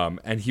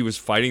 And he was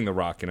fighting The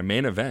Rock in a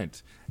main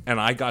event, and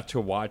I got to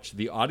watch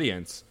the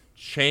audience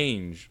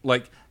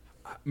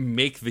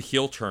make the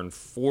heel turn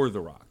for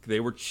The Rock. They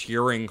were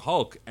cheering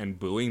Hulk and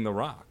booing The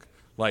Rock.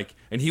 Like,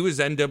 and he was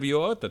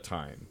NWO at the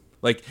time.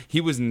 Like,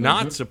 he was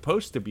not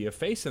supposed to be a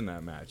face in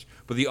that match,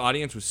 but the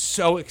audience was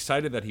so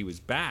excited that he was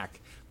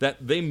back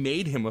that they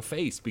made him a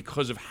face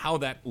because of how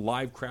that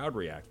live crowd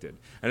reacted.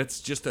 And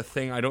it's just a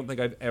thing I don't think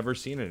I've ever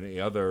seen in any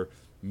other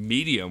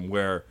medium,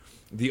 where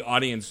the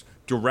audience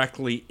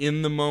directly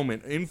in the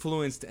moment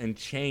influenced and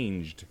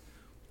changed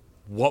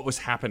what was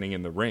happening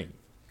in the ring.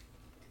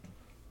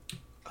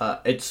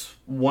 It's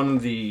one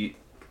of the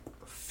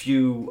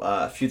few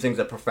things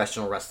that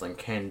professional wrestling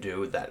can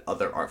do that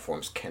other art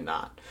forms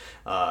cannot.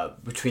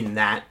 Between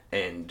that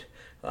and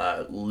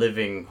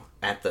living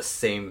at the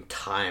same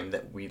time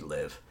that we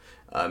live,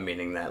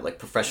 meaning that, like,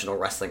 professional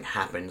wrestling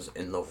happens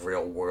in the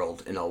real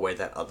world in a way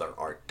that other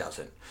art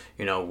doesn't.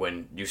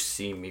 When you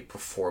see me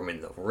perform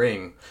in the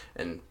ring,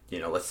 and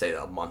let's say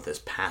a month has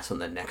passed,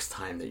 and the next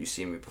time that you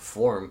see me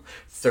perform,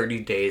 30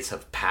 days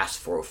have passed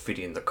for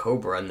Ophidian the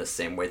Cobra, in the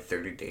same way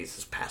 30 days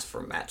has passed for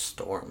Matt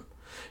Storm.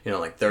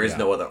 There is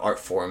no other art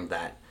form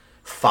that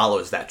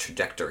follows that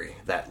trajectory,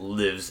 that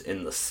lives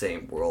in the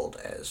same world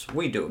as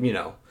we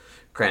do.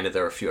 Granted,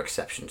 there are a few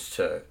exceptions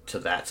to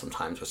that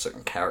sometimes with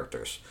certain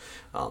characters.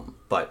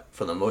 But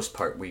for the most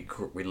part, we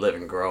live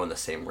and grow in the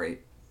same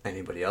rate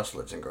anybody else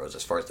lives and grows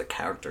as far as the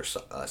character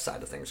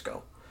side of things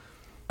go.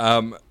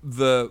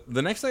 The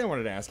next thing I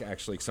wanted to ask,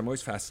 actually, because I'm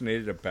always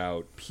fascinated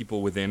about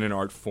people within an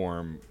art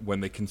form when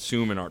they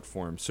consume an art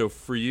form. So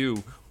for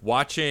you,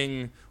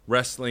 watching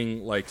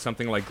wrestling, like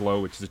something like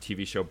Glow, which is a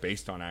TV show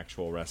based on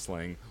actual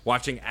wrestling,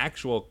 watching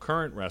actual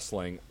current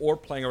wrestling, or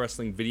playing a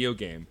wrestling video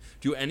game,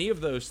 do any of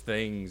those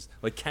things,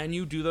 like, can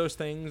you do those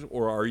things,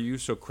 or are you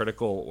so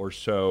critical or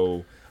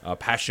so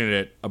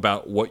passionate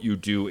about what you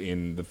do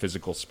in the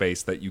physical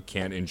space that you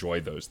can't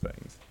enjoy those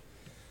things?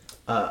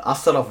 I'll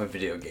start off with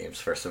video games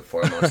first and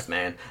foremost,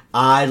 man.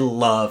 I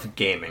love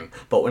gaming,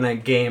 but when I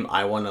game,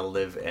 I want to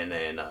live in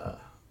an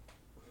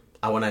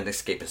I want an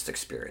escapist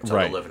experience. I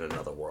Right. want to live in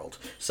another world.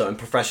 So, and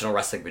professional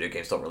wrestling video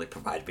games don't really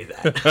provide me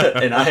that.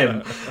 And I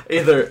am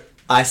either.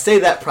 I say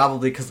that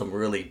probably because I'm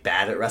really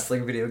bad at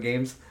wrestling video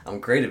games. I'm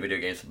great at video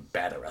games, but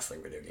bad at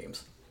wrestling video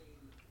games.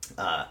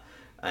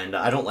 And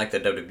I don't like the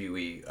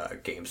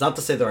WWE games. Not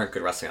to say there aren't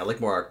good wrestling. I like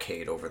more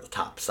arcade,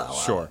 over-the-top style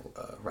Sure.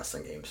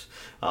 wrestling games.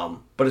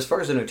 But as far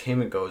as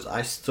entertainment goes,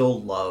 I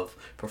still love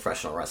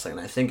professional wrestling.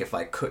 And I think if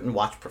I couldn't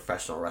watch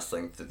professional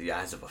wrestling through the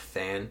eyes of a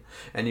fan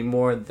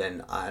anymore,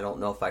 then I don't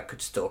know if I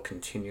could still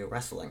continue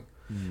wrestling.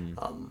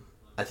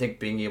 I think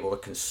being able to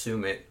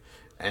consume it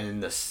and in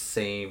the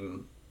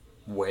same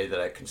way that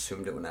I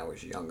consumed it when I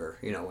was younger,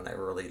 when I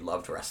really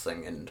loved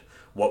wrestling and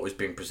what was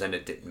being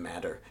presented didn't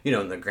matter,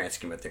 in the grand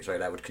scheme of things,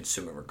 right? I would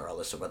consume it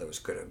regardless of whether it was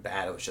good or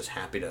bad. I was just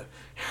happy to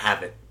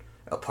have it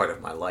a part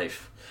of my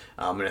life.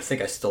 And I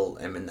think I still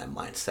am in that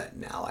mindset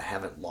now. I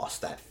haven't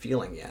lost that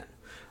feeling yet.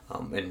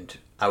 And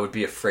I would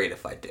be afraid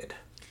if I did.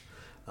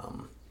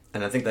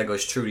 And I think that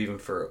goes true even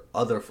for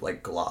other,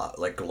 like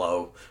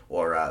Glow,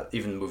 or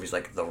even movies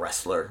like The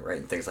Wrestler, right?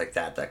 And things like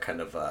that kind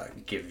of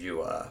give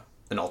you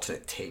an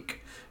alternate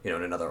take, in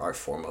another art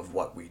form of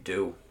what we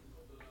do.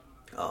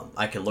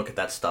 I can look at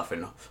that stuff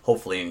and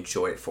hopefully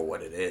enjoy it for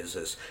what it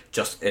is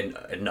just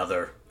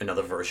another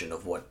version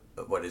of what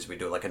it is we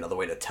do, like another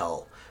way to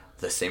tell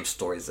the same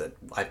stories that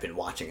I've been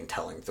watching and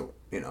telling through,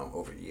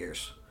 over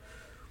years.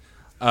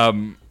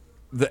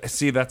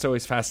 See, that's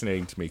always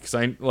fascinating to me because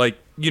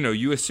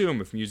you assume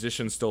if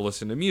musicians still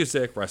listen to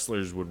music,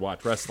 wrestlers would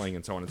watch wrestling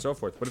and so on and so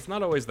forth, but it's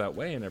not always that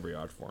way in every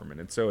art form,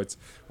 and so it's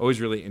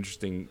always really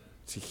interesting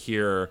to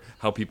hear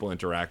how people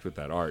interact with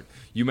that art.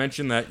 You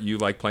mentioned that you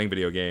like playing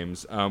video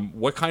games.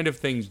 What kind of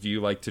things do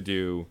you like to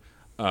do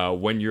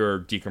when you're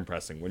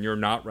decompressing, when you're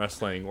not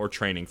wrestling or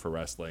training for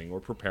wrestling or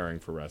preparing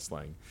for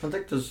wrestling? I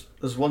think there's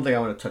one thing I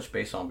want to touch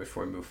base on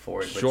before we move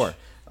forward, which Sure.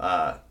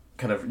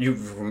 Kind of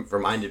you've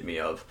reminded me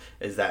of,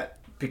 is that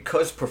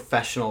because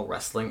professional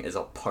wrestling is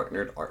a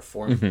partnered art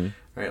form,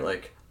 right?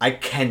 Like I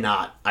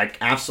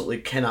absolutely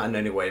cannot in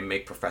any way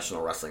make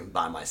professional wrestling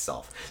by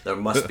myself. There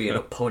must be an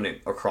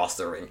opponent across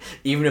the ring.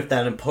 Even if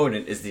that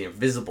opponent is the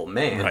Invisible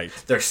Man, Right.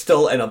 there's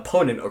still an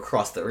opponent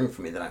across the ring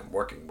for me that I'm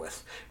working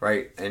with,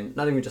 right? And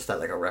not even just that,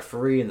 like a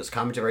referee and this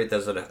commentary, right?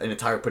 There's an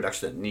entire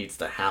production that needs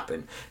to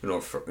happen in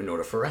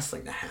order for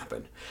wrestling to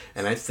happen.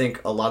 And I think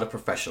a lot of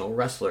professional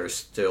wrestlers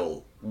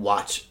still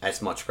watch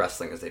as much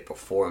wrestling as they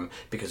perform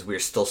because we're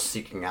still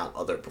seeking out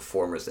other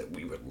performers that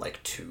we would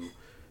like to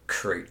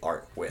create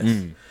art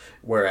with.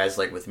 Whereas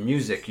like with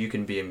music, you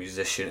can be a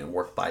musician and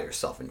work by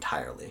yourself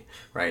entirely,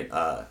 right?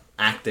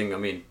 Acting, I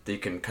mean, you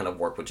can kind of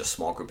work with just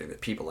small grouping of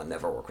people and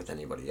never work with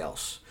anybody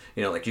else.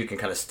 Like you can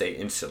kind of stay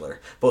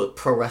insular. But with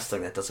pro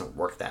wrestling, that doesn't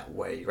work that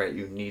way, right?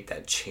 You need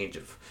that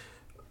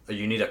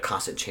you need a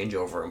constant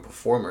changeover in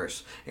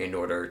performers in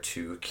order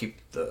to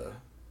keep the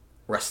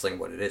wrestling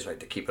what it is, right?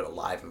 To keep it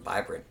alive and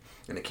vibrant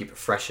and to keep it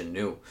fresh and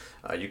new.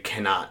 You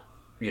cannot,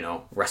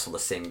 wrestle the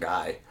same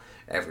guy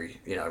every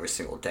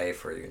single day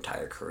for your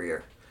entire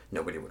career.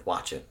 Nobody would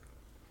watch it,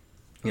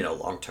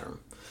 long term.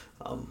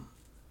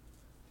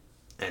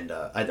 And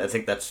I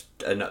think that's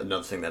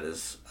another thing that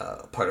is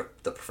part of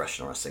the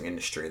professional wrestling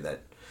industry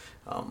that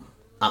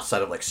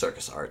outside of like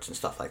circus arts and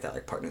stuff like that,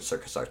 like partnered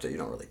circus arts, that you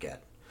don't really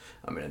get.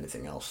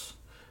 Anything else.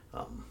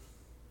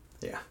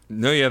 Yeah.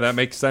 No, yeah, that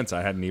makes sense.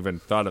 I hadn't even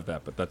thought of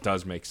that, but that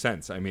does make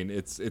sense. I mean,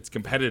 it's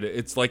competitive.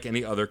 It's like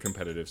any other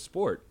competitive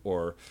sport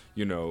or,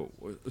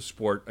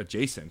 sport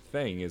adjacent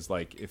thing is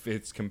like if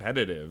it's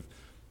competitive,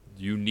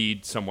 you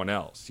need someone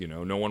else.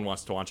 No one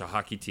wants to watch a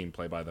hockey team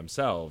play by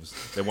themselves.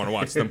 They want to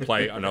watch them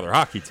play another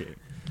hockey team.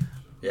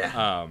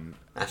 Yeah.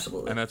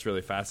 Absolutely. And that's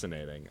really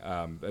fascinating.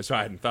 So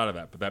I hadn't thought of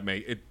that, but that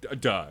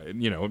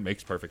it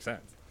makes perfect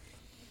sense.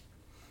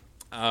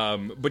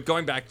 But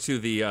going back to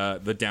the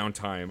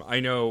downtime, I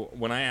know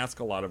when I ask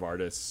a lot of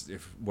artists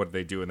what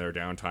they do in their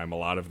downtime, a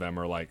lot of them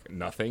are like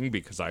nothing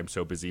because I'm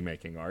so busy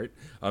making art.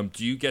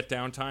 Do you get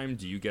downtime?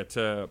 Do you get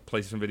to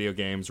play some video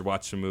games or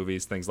watch some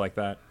movies, things like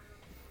that?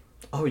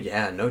 Oh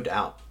yeah, no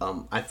doubt.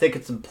 I think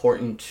it's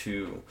important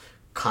to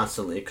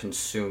constantly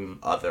consume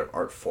other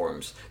art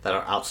forms that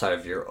are outside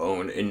of your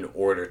own in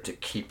order to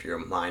keep your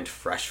mind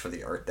fresh for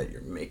the art that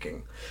you're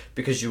making,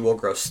 because you will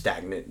grow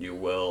stagnant. You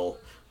will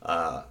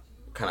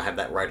kind of have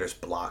that writer's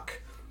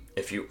block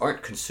if you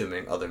aren't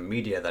consuming other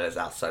media that is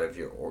outside of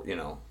your,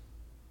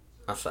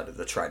 outside of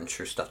the tried and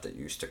true stuff that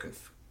you're used to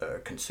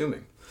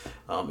consuming.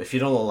 If you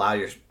don't allow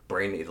your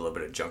brain to eat a little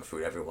bit of junk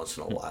food every once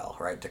in a while,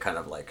 right, to kind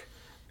of like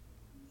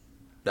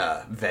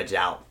veg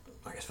out,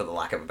 I guess for the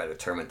lack of a better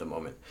term at the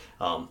moment,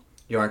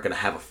 you aren't going to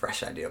have a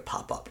fresh idea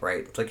pop up, right?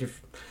 It's like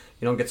if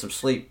you don't get some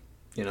sleep,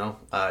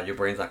 your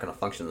brain's not going to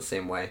function the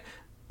same way.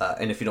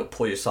 And if you don't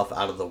pull yourself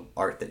out of the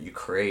art that you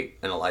create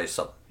and allow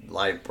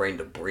your brain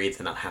to breathe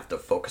and not have to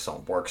focus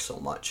on work so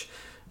much,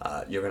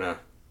 you're gonna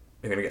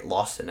get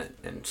lost in it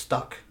and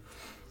stuck.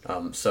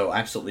 So I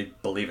absolutely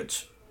believe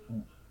it's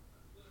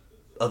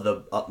of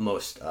the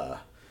utmost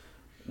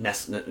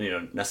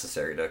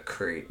necessary to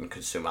create and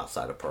consume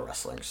outside of pro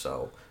wrestling.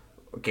 So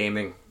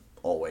gaming,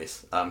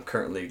 always. I'm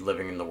currently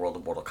living in the world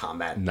of Mortal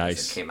Kombat.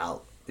 Nice. It came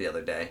out the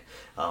other day.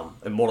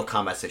 And Mortal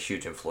Kombat's a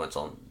huge influence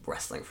on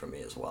wrestling for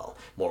me as well.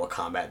 Mortal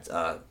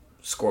Kombat,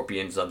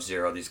 Scorpion,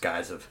 Sub-Zero, these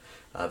guys have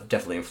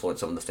definitely influenced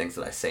some of the things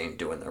that I say and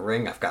do in the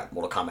ring. I've got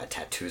Mortal Kombat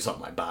tattoos on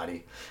my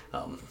body.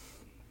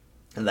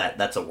 And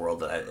that's a world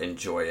that I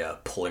enjoy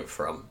pulling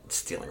from,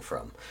 stealing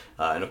from.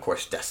 And of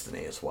course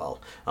Destiny as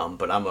well.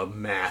 But I'm a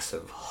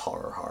massive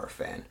horror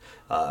fan.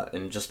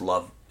 And just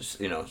love,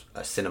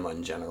 cinema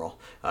in general.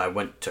 I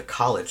went to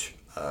college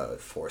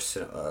for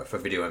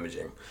video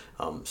imaging.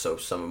 So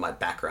some of my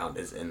background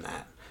is in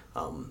that.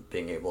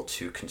 Being able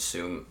to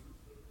consume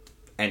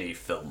any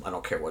film, I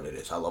don't care what it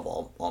is. I love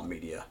all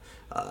media.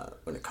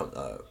 When it comes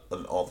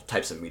all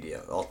types of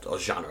media, all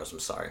genres. I'm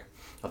sorry,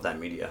 of that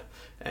media,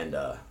 and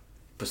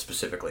but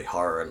specifically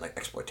horror and like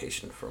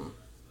exploitation from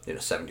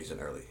 70s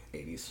and early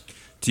 80s.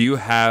 Do you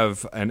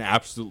have an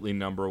absolutely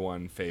number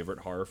one favorite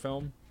horror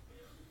film?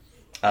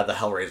 The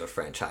Hellraiser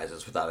franchise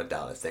is without a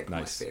doubt, I think,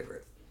 Nice. my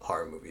favorite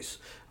horror movies.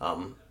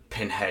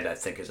 Pinhead, I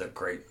think, is a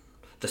great.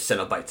 The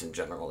Cenobites in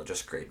general are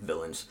just great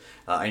villains.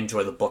 I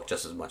enjoy the book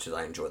just as much as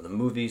I enjoy the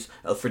movies,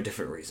 for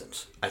different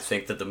reasons. I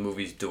think that the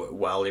movies do it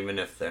well, even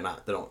if they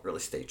don't really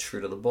stay true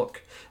to the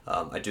book.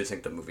 I do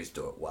think the movies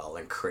do it well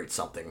and create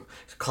something.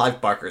 Clive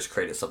Barker's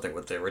created something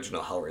with the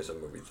original Hellraiser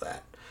movie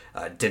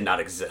that did not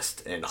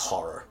exist in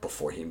horror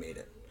before he made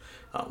it.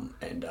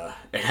 And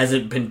it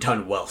hasn't been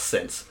done well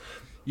since.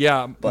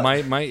 Yeah,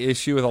 my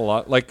issue with a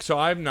lot, so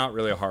I'm not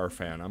really a horror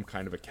fan. I'm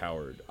kind of a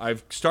coward.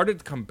 I've started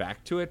to come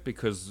back to it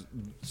because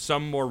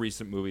some more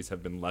recent movies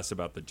have been less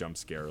about the jump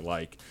scare.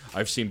 Like,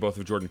 I've seen both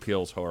of Jordan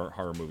Peele's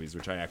horror movies,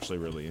 which I actually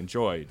really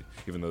enjoyed,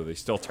 even though they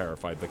still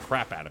terrified the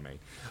crap out of me.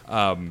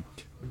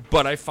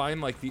 But I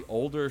find, like, the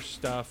older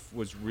stuff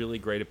was really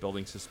great at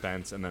building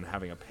suspense and then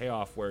having a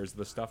payoff, whereas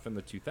the stuff in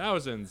the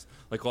 2000s,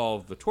 like all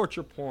of the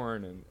torture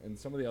porn and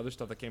some of the other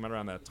stuff that came out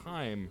around that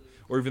time,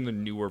 or even the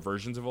newer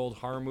versions of old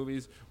horror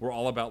movies, were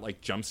all about, like,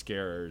 jump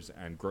scares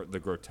and the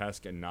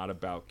grotesque and not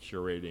about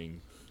curating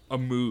a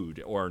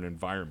mood or an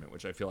environment,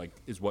 which I feel like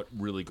is what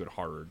really good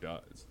horror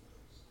does.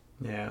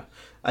 Yeah.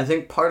 I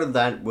think part of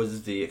that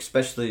was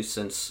especially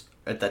since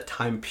at that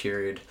time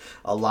period,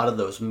 a lot of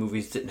those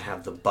movies didn't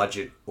have the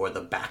budget or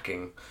the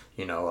backing,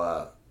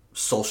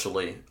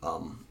 socially,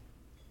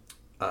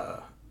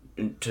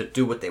 to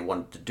do what they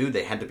wanted to do.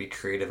 They had to be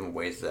creative in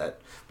ways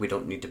that we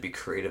don't need to be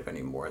creative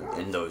anymore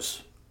in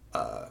those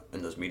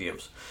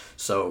mediums.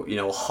 So,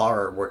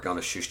 horror working on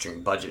a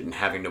shoestring budget and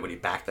having nobody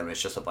back them.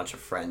 It's just a bunch of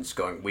friends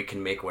going, we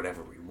can make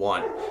whatever we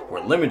want.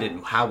 We're limited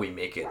in how we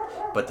make it,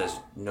 but there's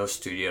no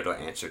studio to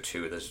answer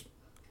to. There's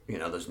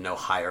no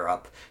higher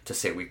up to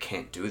say we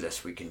can't do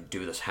this. We can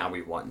do this how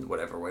we want in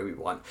whatever way we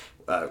want.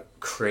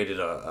 Created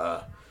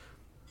a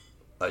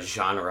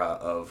genre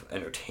of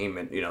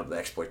entertainment, the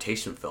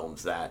exploitation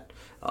films that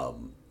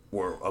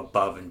were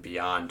above and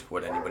beyond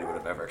what anybody would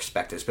have ever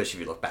expected, especially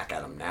if you look back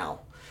at them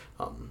now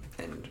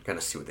and kind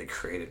of see what they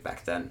created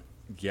back then.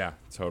 Yeah,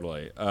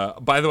 totally.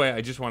 By the way,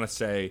 I just want to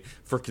say,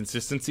 for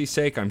consistency's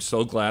sake, I'm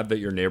so glad that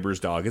your neighbor's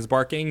dog is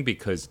barking,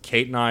 because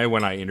Kate and I,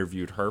 when I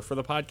interviewed her for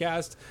the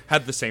podcast,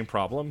 had the same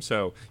problem.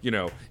 So,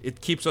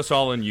 it keeps us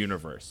all in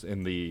universe,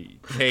 in the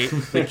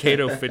Kate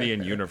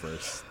Ophidian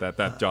universe,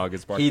 that dog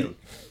is barking.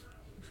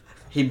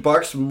 He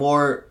barks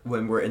more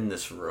when we're in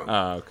this room.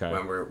 Oh, okay.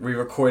 When we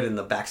record in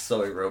the back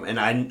sewing room, and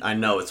I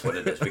know it's what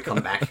it is. We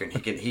come back here,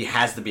 and he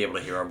has to be able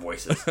to hear our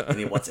voices, and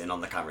he wants in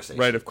on the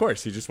conversation. Right, of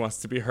course. He just wants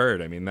to be heard.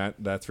 I mean,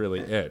 that's really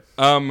it.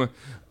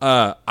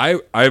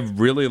 I've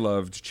really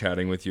loved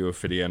chatting with you,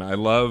 Ophidian. I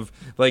love,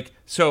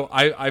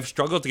 I've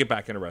struggled to get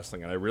back into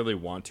wrestling, and I really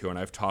want to. And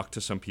I've talked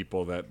to some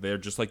people that they're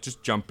just like,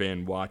 just jump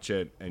in, watch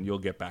it, and you'll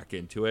get back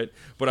into it.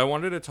 But I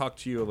wanted to talk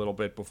to you a little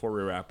bit before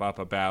we wrap up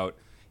about,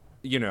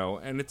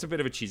 and it's a bit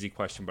of a cheesy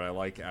question, but I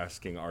like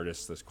asking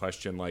artists this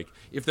question. Like,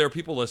 if there are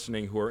people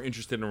listening who are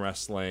interested in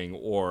wrestling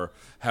or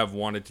have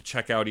wanted to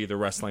check out either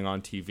wrestling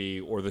on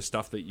TV or the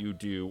stuff that you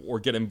do or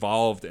get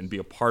involved and be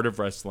a part of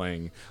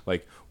wrestling,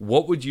 like,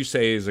 what would you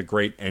say is a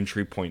great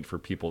entry point for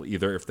people,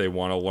 either if they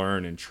want to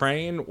learn and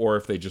train or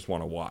if they just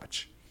want to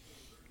watch?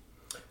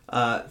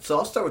 So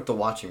I'll start with the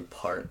watching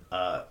part.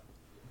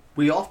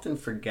 We often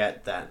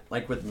forget that,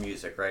 like with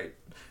music, right?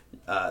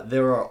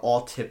 There are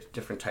all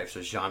different types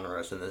of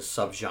genres and there's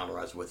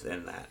subgenres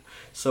within that.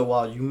 So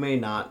while you may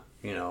not,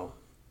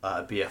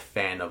 be a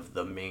fan of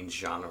the main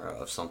genre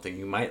of something,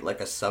 you might like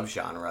a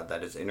subgenre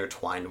that is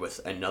intertwined with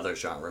another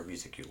genre of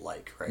music you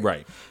like, right?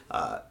 Right.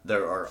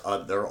 There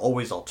are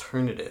always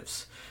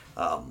alternatives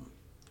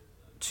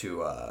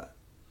to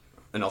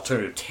an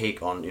alternative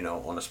take on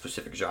on a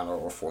specific genre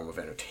or form of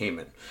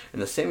entertainment,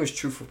 and the same is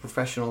true for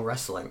professional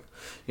wrestling.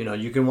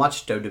 You can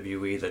watch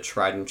WWE, the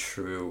tried and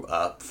true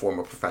form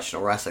of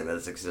professional wrestling that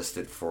has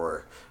existed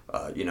for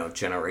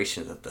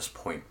generations at this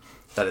point.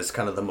 That is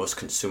kind of the most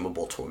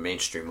consumable to a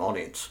mainstream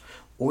audience.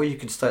 Or you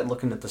can start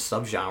looking at the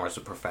subgenres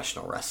of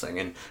professional wrestling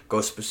and go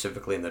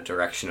specifically in the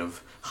direction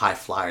of high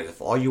flyers. If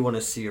all you want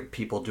to see are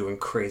people doing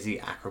crazy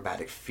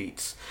acrobatic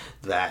feats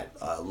that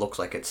looks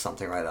like it's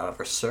something right out of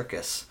a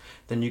circus,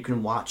 then you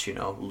can watch,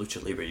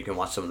 Lucha Libre. You can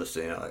watch some of this,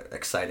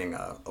 exciting,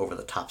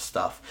 over-the-top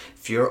stuff.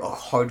 If you're a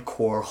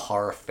hardcore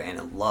horror fan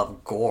and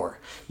love gore,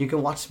 you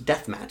can watch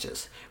death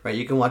matches, right?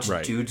 You can watch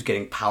dudes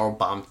getting power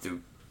bombed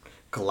through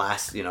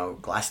glass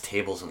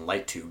tables and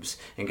light tubes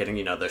and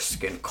getting, their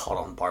skin caught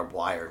on barbed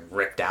wire and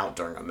ripped out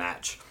during a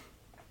match.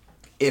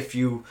 If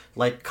you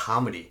like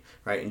comedy,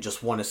 right, and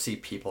just want to see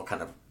people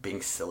kind of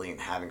being silly and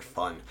having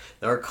fun,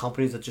 there are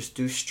companies that just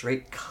do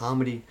straight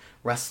comedy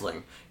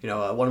wrestling.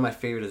 One of my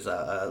favorites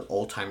is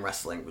Old Time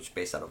Wrestling, which is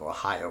based out of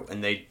Ohio,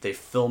 and they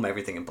film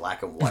everything in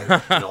black and white,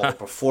 and all the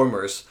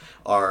performers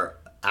are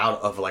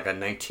out of like a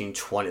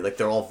 1920, like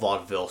they're all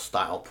vaudeville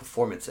style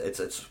performance.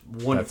 It's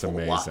wonderful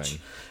to watch.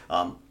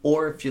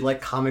 Or if you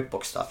like comic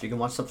book stuff, you can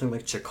watch something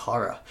like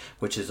Chikara,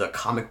 which is a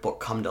comic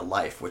book come to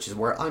life, which is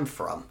where I'm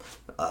from.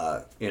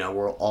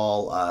 We're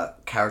all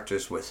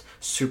characters with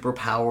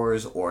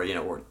superpowers, or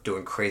we're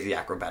doing crazy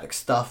acrobatic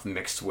stuff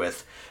mixed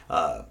with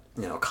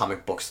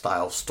comic book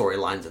style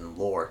storylines and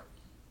lore.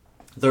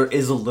 There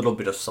is a little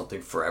bit of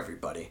something for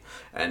everybody,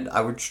 and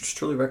I would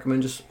truly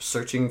recommend just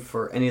searching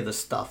for any of the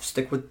stuff.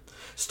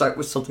 Start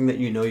with something that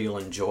you'll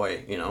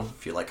enjoy.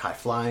 If you like high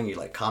flying, you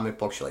like comic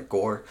books, you like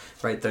gore,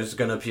 right? There's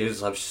gonna be a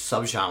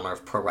subgenre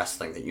of pro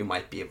wrestling that you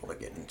might be able to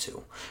get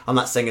into. I'm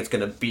not saying it's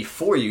gonna be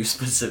for you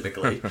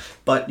specifically,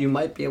 but you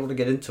might be able to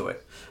get into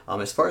it.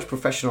 As far as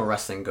professional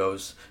wrestling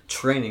goes,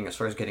 training, as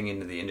far as getting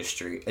into the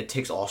industry, it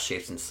takes all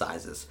shapes and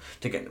sizes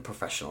to get into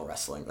professional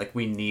wrestling. Like,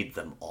 we need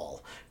them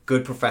all.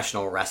 Good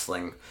professional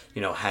wrestling,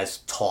 has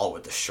tall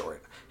with the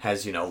short,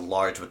 has,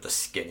 large with the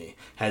skinny,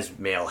 has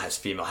male, has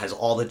female, has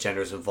all the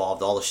genders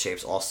involved, all the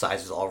shapes, all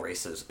sizes, all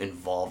races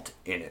involved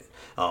in it.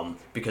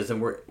 Because then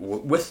we're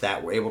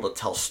able to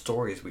tell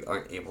stories we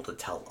aren't able to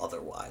tell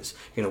otherwise.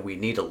 We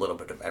need a little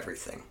bit of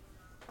everything.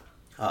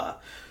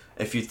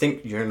 If you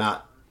think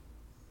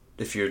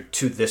if you're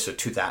to this or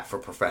to that for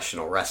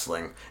professional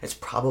wrestling, it's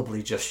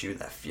probably just you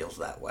that feels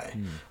that way.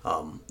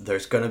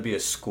 There's going to be a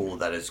school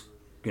that is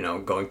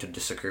going to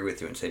disagree with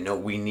you and say, no,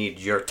 we need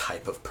your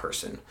type of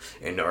person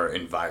in our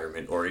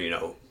environment, or,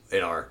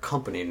 in our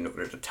company, in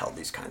order to tell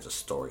these kinds of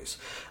stories.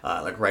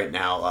 Like right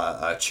now,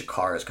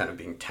 Chikara is kind of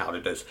being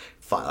touted as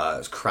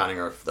crowning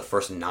the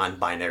first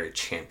non-binary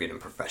champion in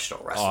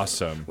professional wrestling.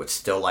 Awesome. With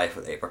Still Life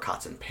with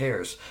Apricots and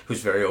Pears,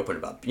 who's very open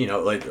about,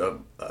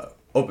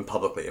 open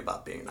publicly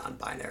about being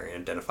non-binary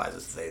and identifies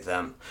as they,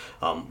 them,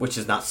 which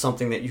is not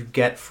something that you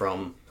get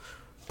from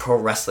pro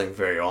wrestling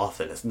very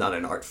often. It's not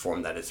an art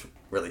form that is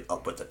really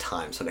up with the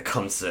times when it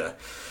comes to,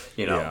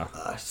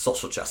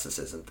 social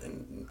justices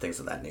and things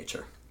of that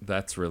nature.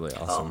 That's really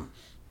awesome.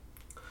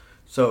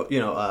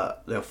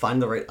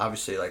 Find the right,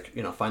 obviously,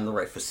 find the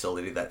right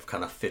facility that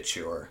kind of fits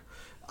your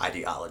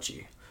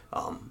ideology.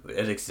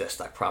 It exists,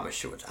 I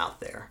promise you, it's out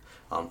there.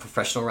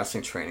 Professional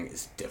wrestling training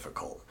is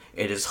difficult.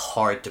 It is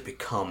hard to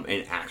become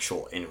an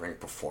actual in-ring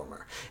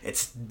performer.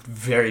 It's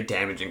very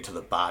damaging to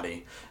the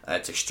body.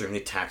 It's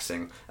extremely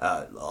taxing.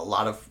 A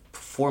lot of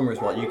performers,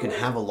 while you can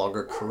have a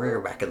longer career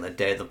back in the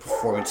day, the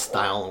performance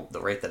style, the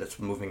rate that it's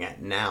moving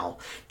at now,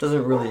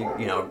 doesn't really,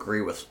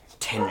 agree with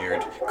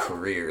tenured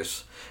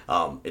careers.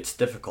 It's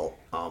difficult.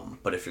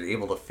 But if you're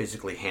able to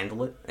physically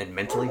handle it and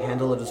mentally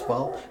handle it as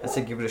well, I'd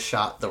say give it a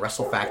shot. The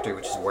Wrestle Factory,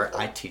 which is where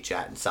I teach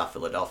at in South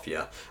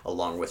Philadelphia,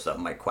 along with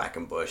Mike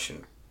Quackenbush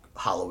and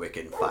Hollowick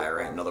and Fire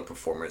and other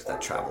performers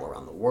that travel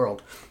around the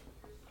world.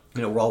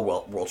 We're all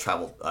world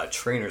travel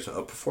trainers,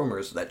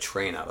 performers that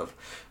train out of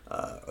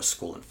a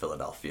school in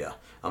Philadelphia.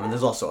 And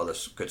there's also other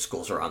good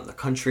schools around the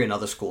country and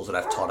other schools that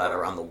I've taught at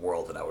around the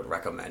world that I would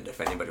recommend if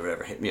anybody would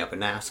ever hit me up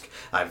and ask.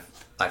 I've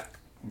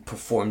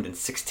performed in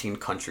 16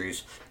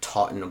 countries,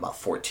 taught in about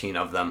 14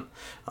 of them.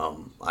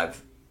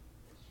 I've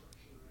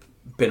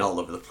been all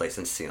over the place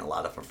and seen a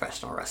lot of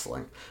professional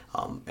wrestling,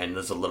 and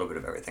there's a little bit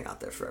of everything out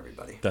there for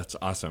everybody. That's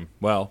awesome.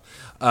 Well,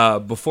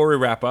 before we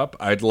wrap up,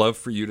 I'd love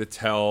for you to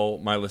tell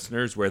my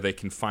listeners where they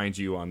can find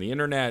you on the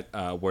internet,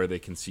 where they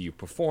can see you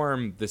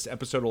perform. This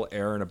episode will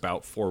air in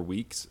about 4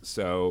 weeks,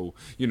 so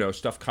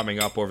stuff coming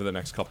up over the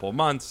next couple of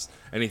months,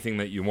 anything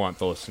that you want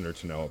the listener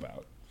to know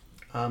about.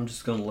 I'm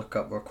just going to look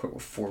up real quick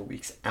what 4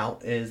 weeks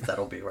out is.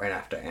 That'll be right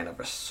after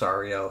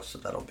Anniversario, so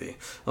that'll be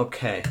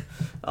okay.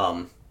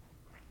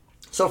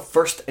 So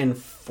first and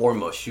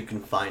foremost, you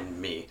can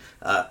find me.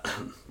 Let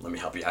me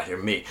help you out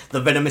here. Me, the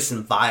venomous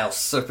and vile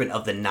serpent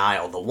of the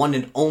Nile, the one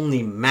and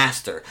only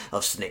master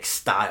of snake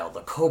style,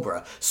 the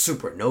Cobra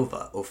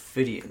Supernova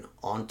Ophidian,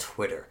 on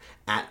Twitter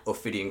at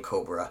Ophidian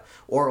Cobra,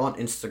 or on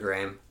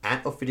Instagram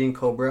at Ophidian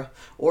Cobra,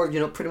 or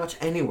pretty much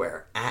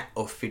anywhere at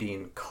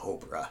Ophidian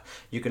Cobra.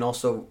 You can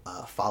also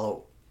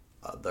follow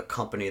the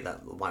company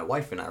that my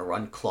wife and I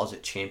run,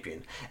 Closet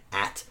Champion,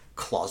 at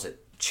Closet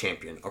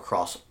Champion,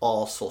 across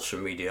all social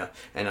media,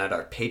 and at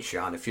our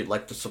Patreon if you'd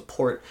like to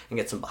support and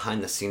get some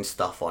behind the scenes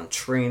stuff on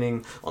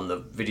training, on the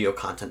video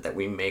content that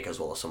we make, as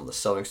well as some of the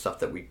sewing stuff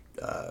that we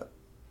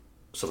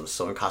some of the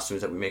sewing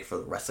costumes that we make for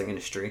the wrestling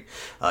industry.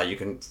 You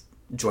can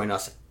join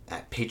us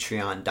at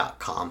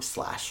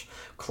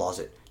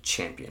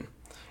patreon.com/closetchampion.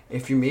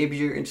 If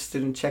you're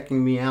interested in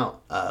checking me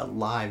out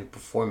live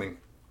performing,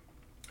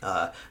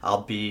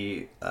 I'll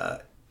be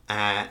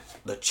at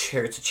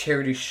it's a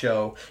charity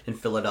show in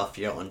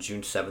Philadelphia on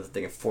June 7th. I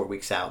think 4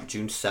 weeks out.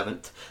 June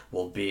 7th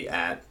will be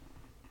at,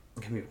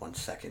 give me 1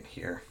 second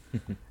here.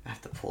 I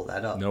have to pull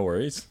that up. No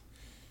worries.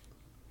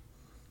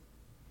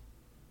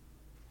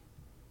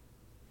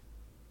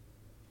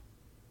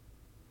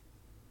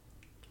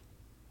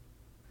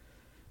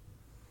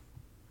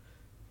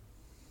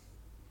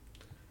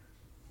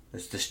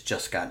 This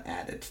just got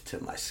added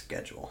to my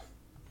schedule.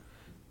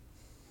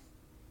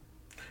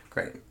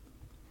 Great.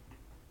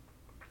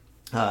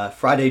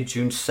 Friday,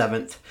 June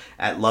 7th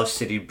at Love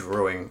City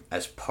Brewing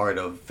as part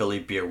of Philly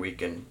Beer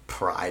Weekend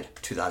Pride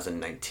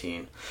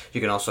 2019. You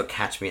can also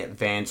catch me at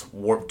Vans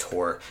Warped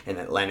Tour in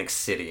Atlantic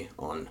City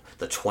on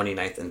the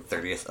 29th and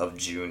 30th of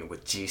June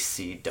with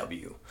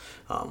GCW,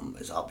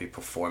 as I'll be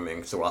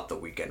performing throughout the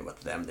weekend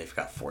with them. They've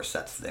got 4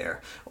 sets there.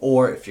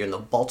 Or if you're in the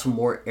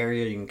Baltimore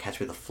area, you can catch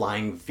me at the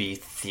Flying V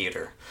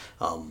Theater,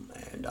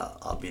 and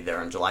I'll be there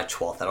on July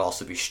 12th. That'll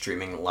also be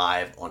streaming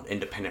live on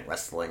Independent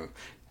Wrestling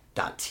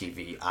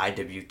 .tv,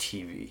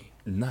 IWTV.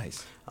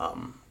 Nice.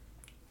 And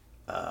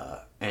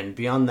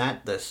beyond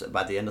that,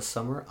 by the end of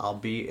summer, I'll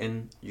be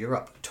in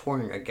Europe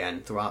touring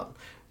again throughout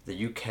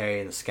the UK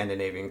and the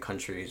Scandinavian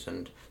countries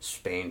and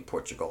Spain,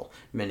 Portugal,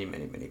 many,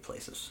 many, many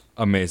places.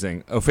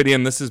 Amazing.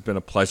 Ophidian, this has been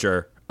a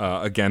pleasure.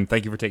 Again,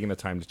 thank you for taking the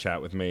time to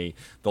chat with me.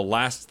 The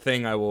last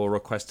thing I will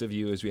request of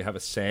you is we have a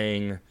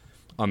saying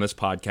on this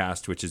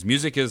podcast, which is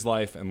music is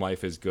life and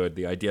life is good.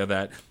 The idea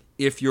that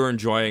if you're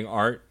enjoying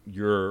art,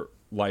 your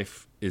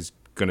life is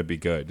going to be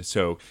good.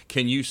 So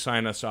can you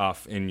sign us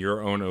off in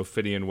your own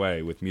Ophidian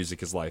way with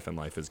music is life and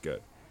life is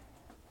good?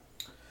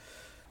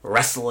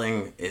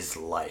 Wrestling is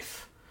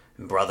life.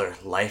 And brother,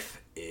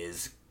 life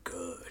is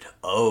good.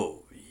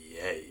 Oh,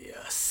 yeah,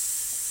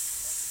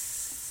 yes.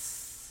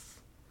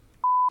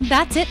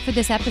 That's it for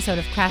this episode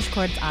of Crash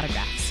Chords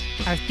Autographs.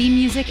 Our theme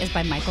music is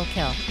by Michael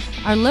Kill.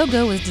 Our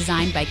logo was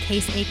designed by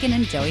Case Aiken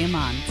and Joey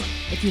Amons.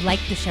 If you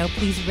liked the show,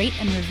 please rate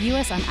and review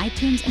us on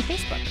iTunes and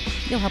Facebook.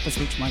 You'll help us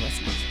reach more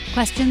listeners.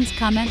 Questions,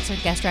 comments, or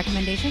guest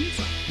recommendations?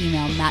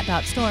 Email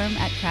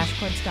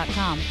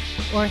matt.storm@crashchords.com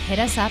or hit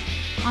us up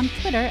on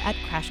Twitter at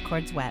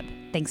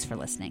CrashChordsWeb. Thanks for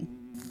listening.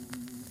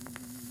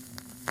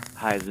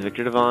 Hi, this is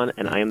Victor Devon,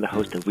 and I am the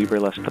host of We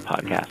Burlesque, the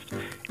podcast.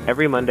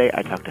 Every Monday,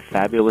 I talk to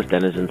fabulous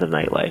denizens of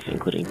nightlife,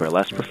 including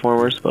burlesque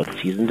performers, both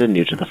seasoned and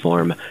new to the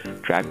form,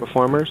 drag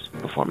performers,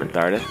 performance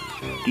artists,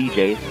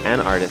 DJs,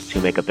 and artists who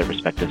make up their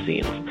respective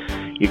scenes.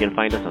 You can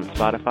find us on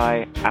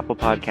Spotify, Apple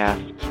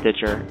Podcasts,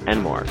 Stitcher,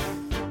 and more.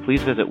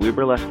 Please visit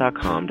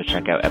WeBurlesque.com to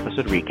check out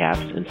episode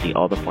recaps and see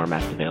all the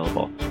formats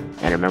available.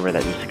 And remember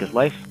that music is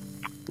life.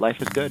 Life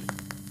is good.